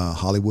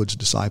Hollywood's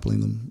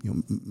discipling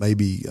them,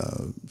 maybe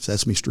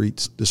Sesame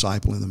Street's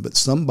discipling them, but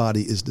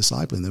somebody is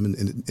discipling them,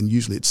 and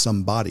usually it's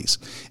somebody's.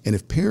 And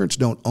if parents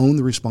don't own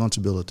the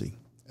responsibility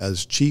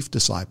as chief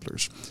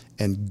disciplers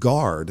and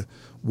guard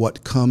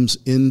what comes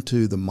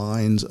into the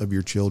minds of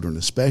your children,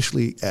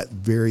 especially at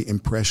very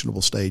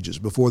impressionable stages,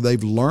 before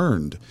they've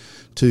learned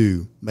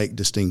to make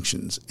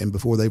distinctions and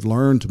before they've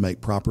learned to make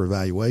proper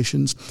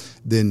evaluations,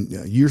 then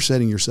you're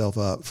setting yourself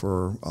up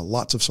for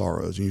lots of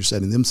sorrows, and you're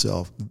setting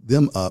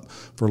them up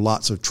for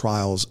lots of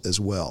trials as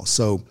well.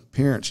 So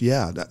parents,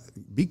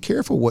 be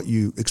careful what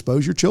you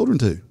expose your children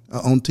to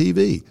on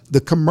TV,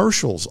 the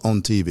commercials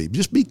on TV.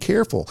 Just be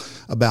careful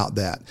about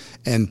that.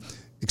 And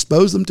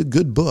expose them to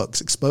good books,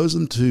 expose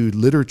them to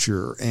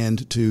literature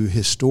and to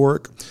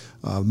historic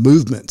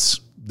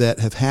movements that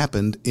have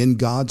happened in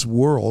God's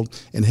world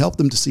and help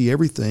them to see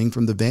everything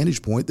from the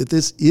vantage point that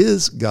this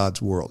is God's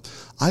world.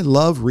 I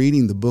love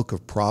reading the book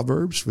of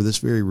Proverbs for this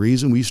very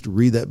reason. We used to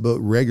read that book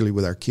regularly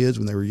with our kids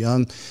when they were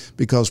young,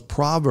 because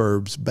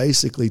Proverbs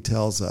basically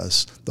tells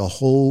us the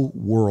whole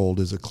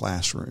world is a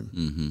classroom.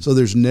 Mm-hmm. So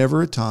there's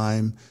never a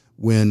time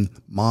when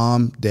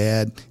mom,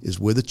 dad is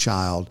with a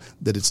child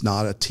that it's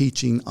not a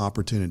teaching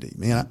opportunity.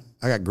 Man,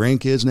 I got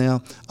grandkids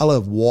now. I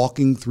love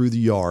walking through the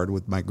yard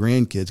with my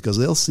grandkids because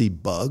they'll see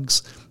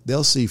bugs,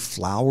 they'll see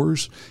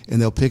flowers,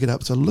 and they'll pick it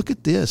up. So look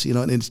at this,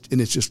 and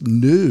it's just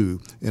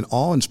new and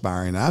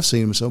awe-inspiring. I've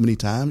seen them so many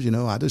times,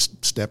 I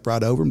just step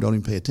right over them, don't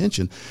even pay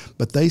attention.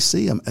 But they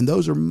see them, and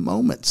those are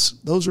moments.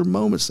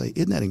 Say,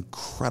 isn't that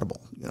incredible?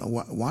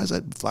 Why is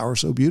that flower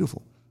so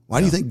beautiful? Why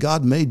do you think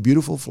God made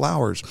beautiful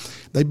flowers?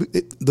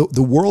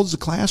 The world is a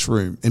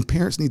classroom, and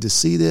parents need to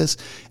see this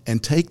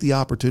and take the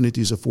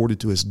opportunities afforded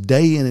to us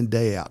day in and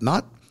day out.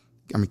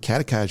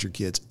 Catechize your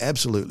kids,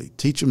 absolutely.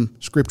 Teach them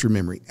scripture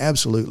memory,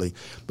 absolutely.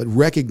 But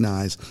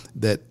recognize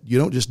that you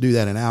don't just do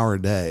that an hour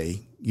a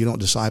day. You don't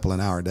disciple an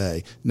hour a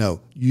day.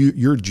 No,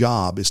 your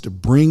job is to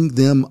bring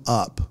them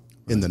up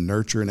in the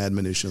nurture and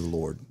admonition of the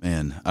Lord.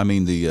 Man,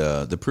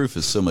 the proof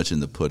is so much in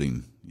the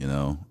pudding,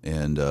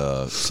 and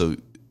so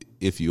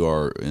if you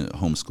are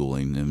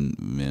homeschooling,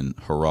 and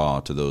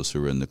hurrah to those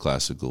who are in the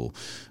classical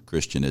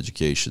Christian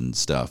education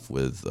stuff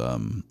with,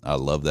 I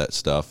love that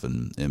stuff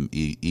and am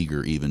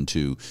eager even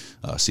to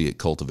see it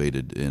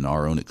cultivated in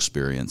our own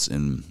experience,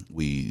 and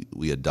we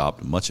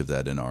adopt much of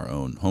that in our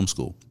own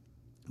homeschool.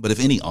 But if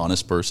any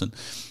honest person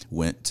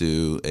went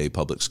to a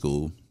public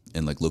school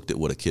and looked at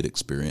what a kid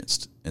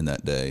experienced in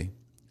that day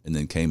and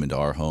then came into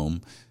our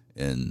home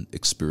and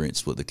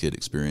experienced what the kid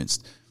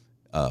experienced,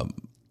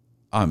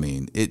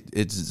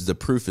 it's the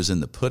proof is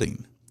in the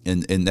pudding,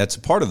 and that's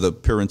part of the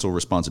parental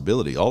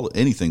responsibility.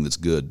 Anything that's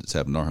good that's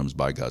happened in our homes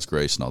by God's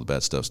grace, and all the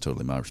bad stuff's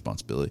totally my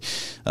responsibility.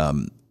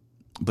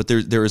 But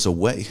there is a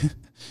way.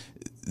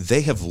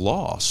 They have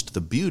lost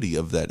the beauty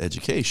of that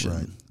education.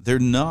 Right.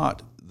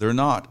 They're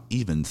not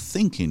even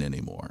thinking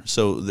anymore.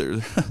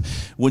 So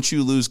once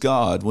you lose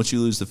God, once you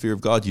lose the fear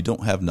of God, you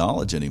don't have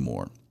knowledge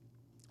anymore.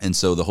 And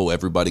so the whole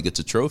everybody gets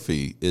a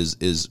trophy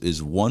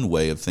is one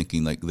way of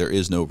thinking, there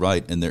is no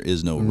right and there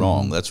is no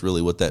wrong. That's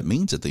really what that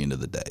means at the end of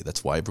the day.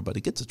 That's why everybody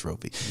gets a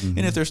trophy. Mm-hmm.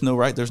 And if there's no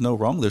right, there's no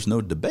wrong, there's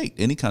no debate.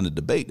 Any kind of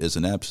debate is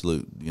an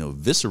absolute,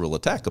 visceral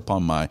attack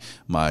upon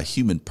my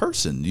human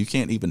person. You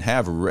can't even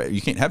have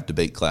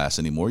debate class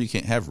anymore. You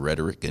can't have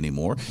rhetoric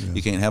anymore. Yeah.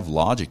 You can't have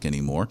logic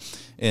anymore.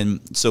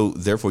 And so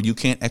therefore you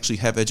can't actually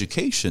have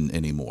education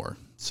anymore.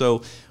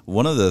 So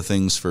one of the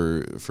things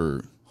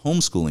for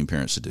homeschooling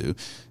parents to do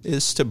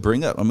is to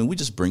bring up, we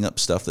just bring up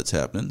stuff that's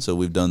happening. So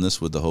we've done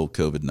this with the whole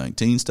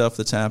COVID-19 stuff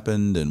that's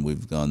happened, and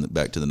we've gone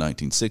back to the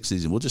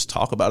 1960s, and we'll just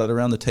talk about it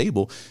around the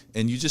table,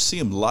 and you just see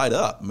them light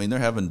up. They're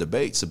having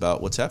debates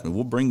about what's happening.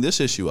 We'll bring this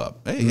issue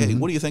up. Hey,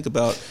 what do you think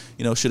about,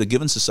 should a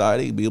given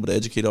society be able to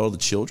educate all the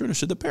children, or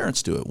should the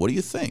parents do it? What do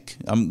you think?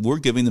 We're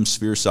giving them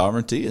sphere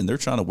sovereignty, and they're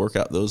trying to work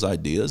out those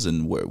ideas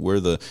and where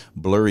the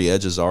blurry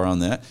edges are on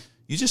that.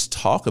 You just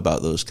talk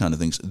about those kind of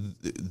things.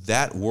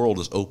 That world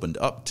is opened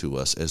up to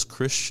us as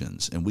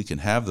Christians, and we can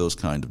have those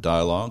kind of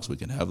dialogues. We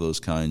can have those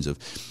kinds of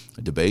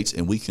debates,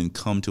 and we can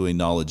come to a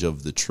knowledge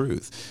of the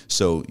truth.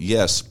 So,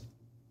 yes,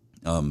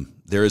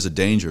 there is a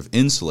danger of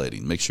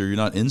insulating. Make sure you're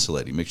not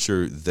insulating. Make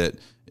sure that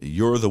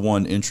you're the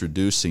one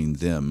introducing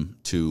them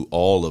to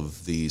all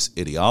of these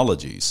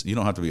ideologies. You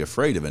don't have to be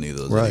afraid of any of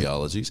those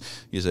ideologies.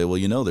 You say,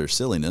 well, they're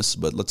silliness,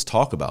 but let's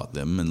talk about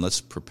them and let's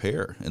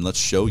prepare and let's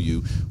show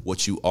you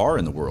what you are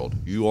in the world.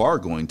 You are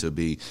going to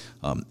be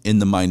in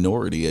the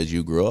minority as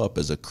you grow up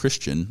as a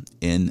Christian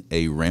in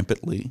a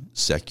rampantly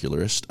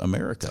secularist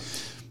America.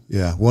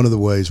 Yeah, one of the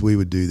ways we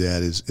would do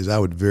that is I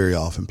would very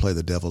often play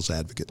the devil's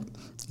advocate.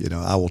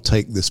 I will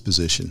take this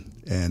position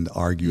and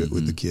argue it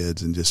with the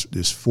kids and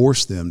just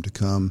force them to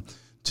come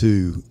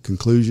to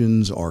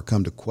conclusions or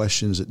come to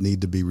questions that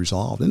need to be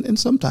resolved. And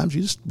sometimes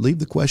you just leave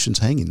the questions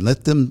hanging.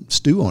 Let them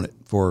stew on it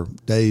for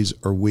days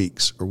or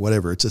weeks or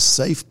whatever. It's a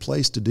safe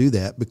place to do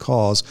that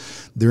because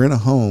they're in a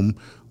home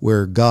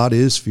where God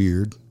is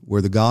feared,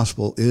 where the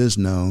gospel is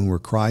known, where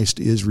Christ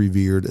is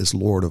revered as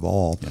Lord of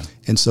all. Yeah.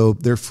 And so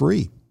they're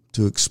free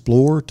to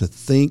explore, to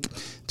think,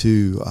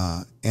 to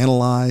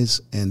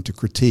analyze, and to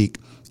critique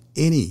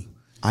any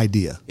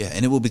idea. Yeah,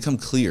 and it will become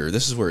clear.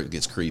 This is where it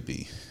gets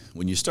creepy.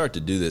 When you start to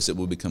do this, it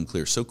will become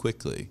clear so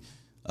quickly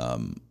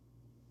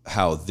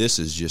how this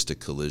is just a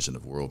collision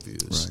of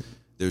worldviews.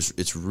 Right.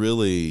 It's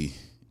really,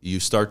 you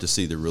start to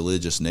see the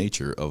religious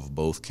nature of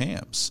both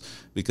camps.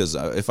 Because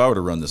if I were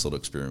to run this little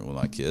experiment with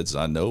my kids,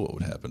 I know what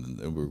would happen.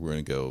 And we're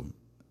going to go,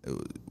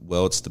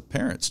 well, it's the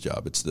parents'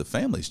 job. It's the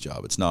family's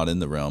job. It's not in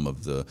the realm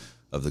of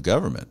the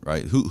government,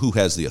 right? Who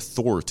has the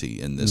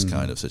authority in this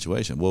kind of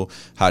situation? Well,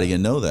 how do you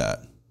know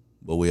that?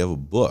 Well, we have a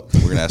book.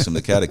 We're going to ask them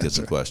the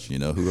catechism question,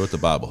 who wrote the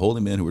Bible?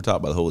 Holy men who were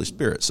taught by the Holy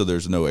Spirit. So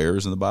there's no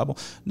errors in the Bible?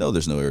 No,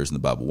 there's no errors in the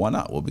Bible. Why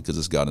not? Well, because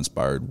it's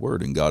God-inspired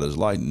word, and God is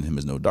light, and in him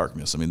is no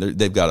darkness. I mean,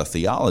 they've got a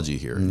theology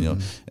here,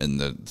 and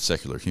the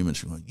secular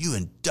humans are going, you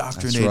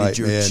indoctrinated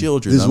your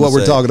children. This is what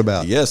we're talking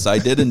about. Yes, I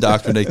did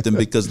indoctrinate them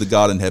because the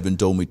God in heaven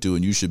told me to,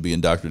 and you should be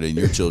indoctrinating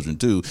your children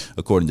too,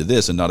 according to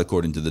this, and not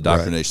according to the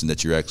doctrination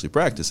that you're actually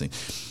practicing.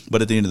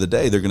 But at the end of the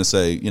day, they're going to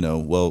say,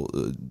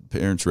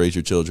 parents, raise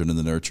your children in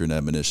the nurture and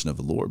admonition of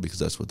the Lord, because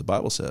that's what the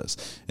Bible says.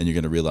 And you're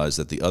going to realize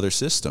that the other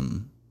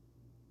system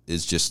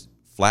is just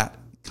flat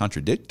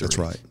contradictory. That's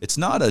right. It's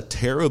not a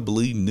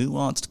terribly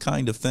nuanced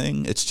kind of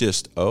thing. It's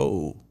just,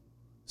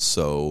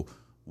 so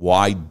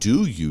why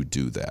do you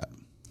do that?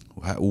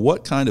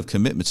 What kind of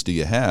commitments do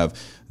you have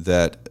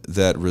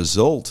that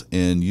result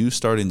in you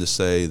starting to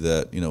say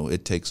that,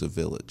 it takes a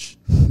village?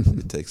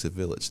 It takes a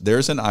village.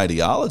 There's an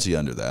ideology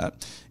under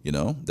that.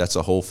 That's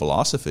a whole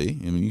philosophy.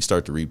 I mean, you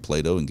start to read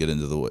Plato and get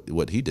into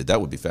what he did. That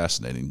would be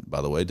fascinating,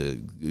 by the way,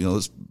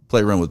 let's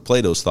play around with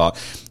Plato's thought,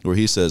 where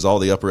he says all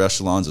the upper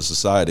echelons of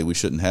society, we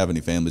shouldn't have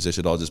any families. They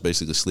should all just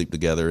basically sleep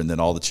together, and then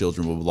all the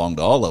children will belong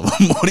to all of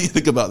them. What do you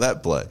think about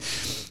that play?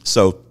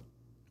 So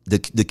the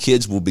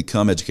kids will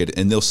become educated,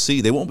 and they'll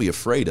see, they won't be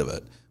afraid of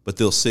it, but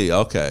they'll see,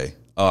 okay,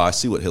 I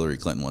see what Hillary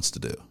Clinton wants to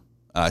do.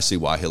 I see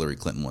why Hillary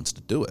Clinton wants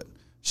to do it.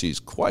 She's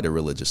quite a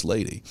religious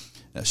lady.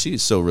 Now,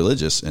 she's so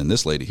religious, and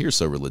this lady here is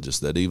so religious,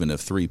 that even if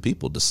 3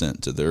 people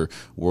dissent to their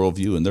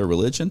worldview and their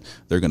religion,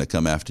 they're going to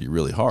come after you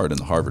really hard in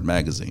the Harvard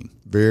magazine.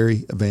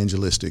 Very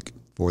evangelistic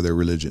for their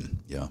religion.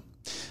 Yeah.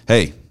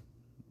 Hey,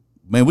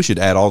 man, we should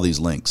add all these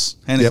links.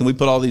 Hannah, Can we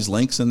put all these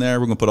links in there?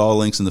 We're going to put all the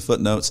links in the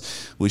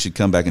footnotes. We should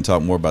come back and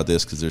talk more about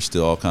this, because there's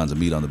still all kinds of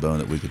meat on the bone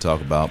that we could talk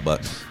about,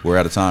 but we're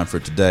out of time for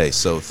today.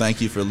 So thank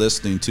you for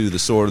listening to The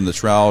Sword and the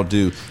Trowel.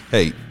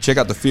 Hey, check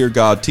out the Fear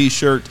God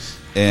t-shirt,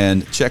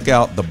 and check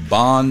out The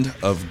Bond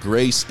of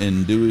Grace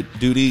and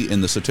Duty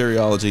in the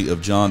Soteriology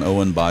of John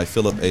Owen by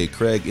Philip A.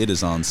 Craig. It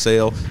is on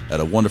sale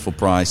at a wonderful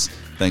price.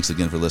 Thanks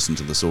again for listening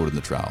to The Sword and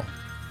the Trowel.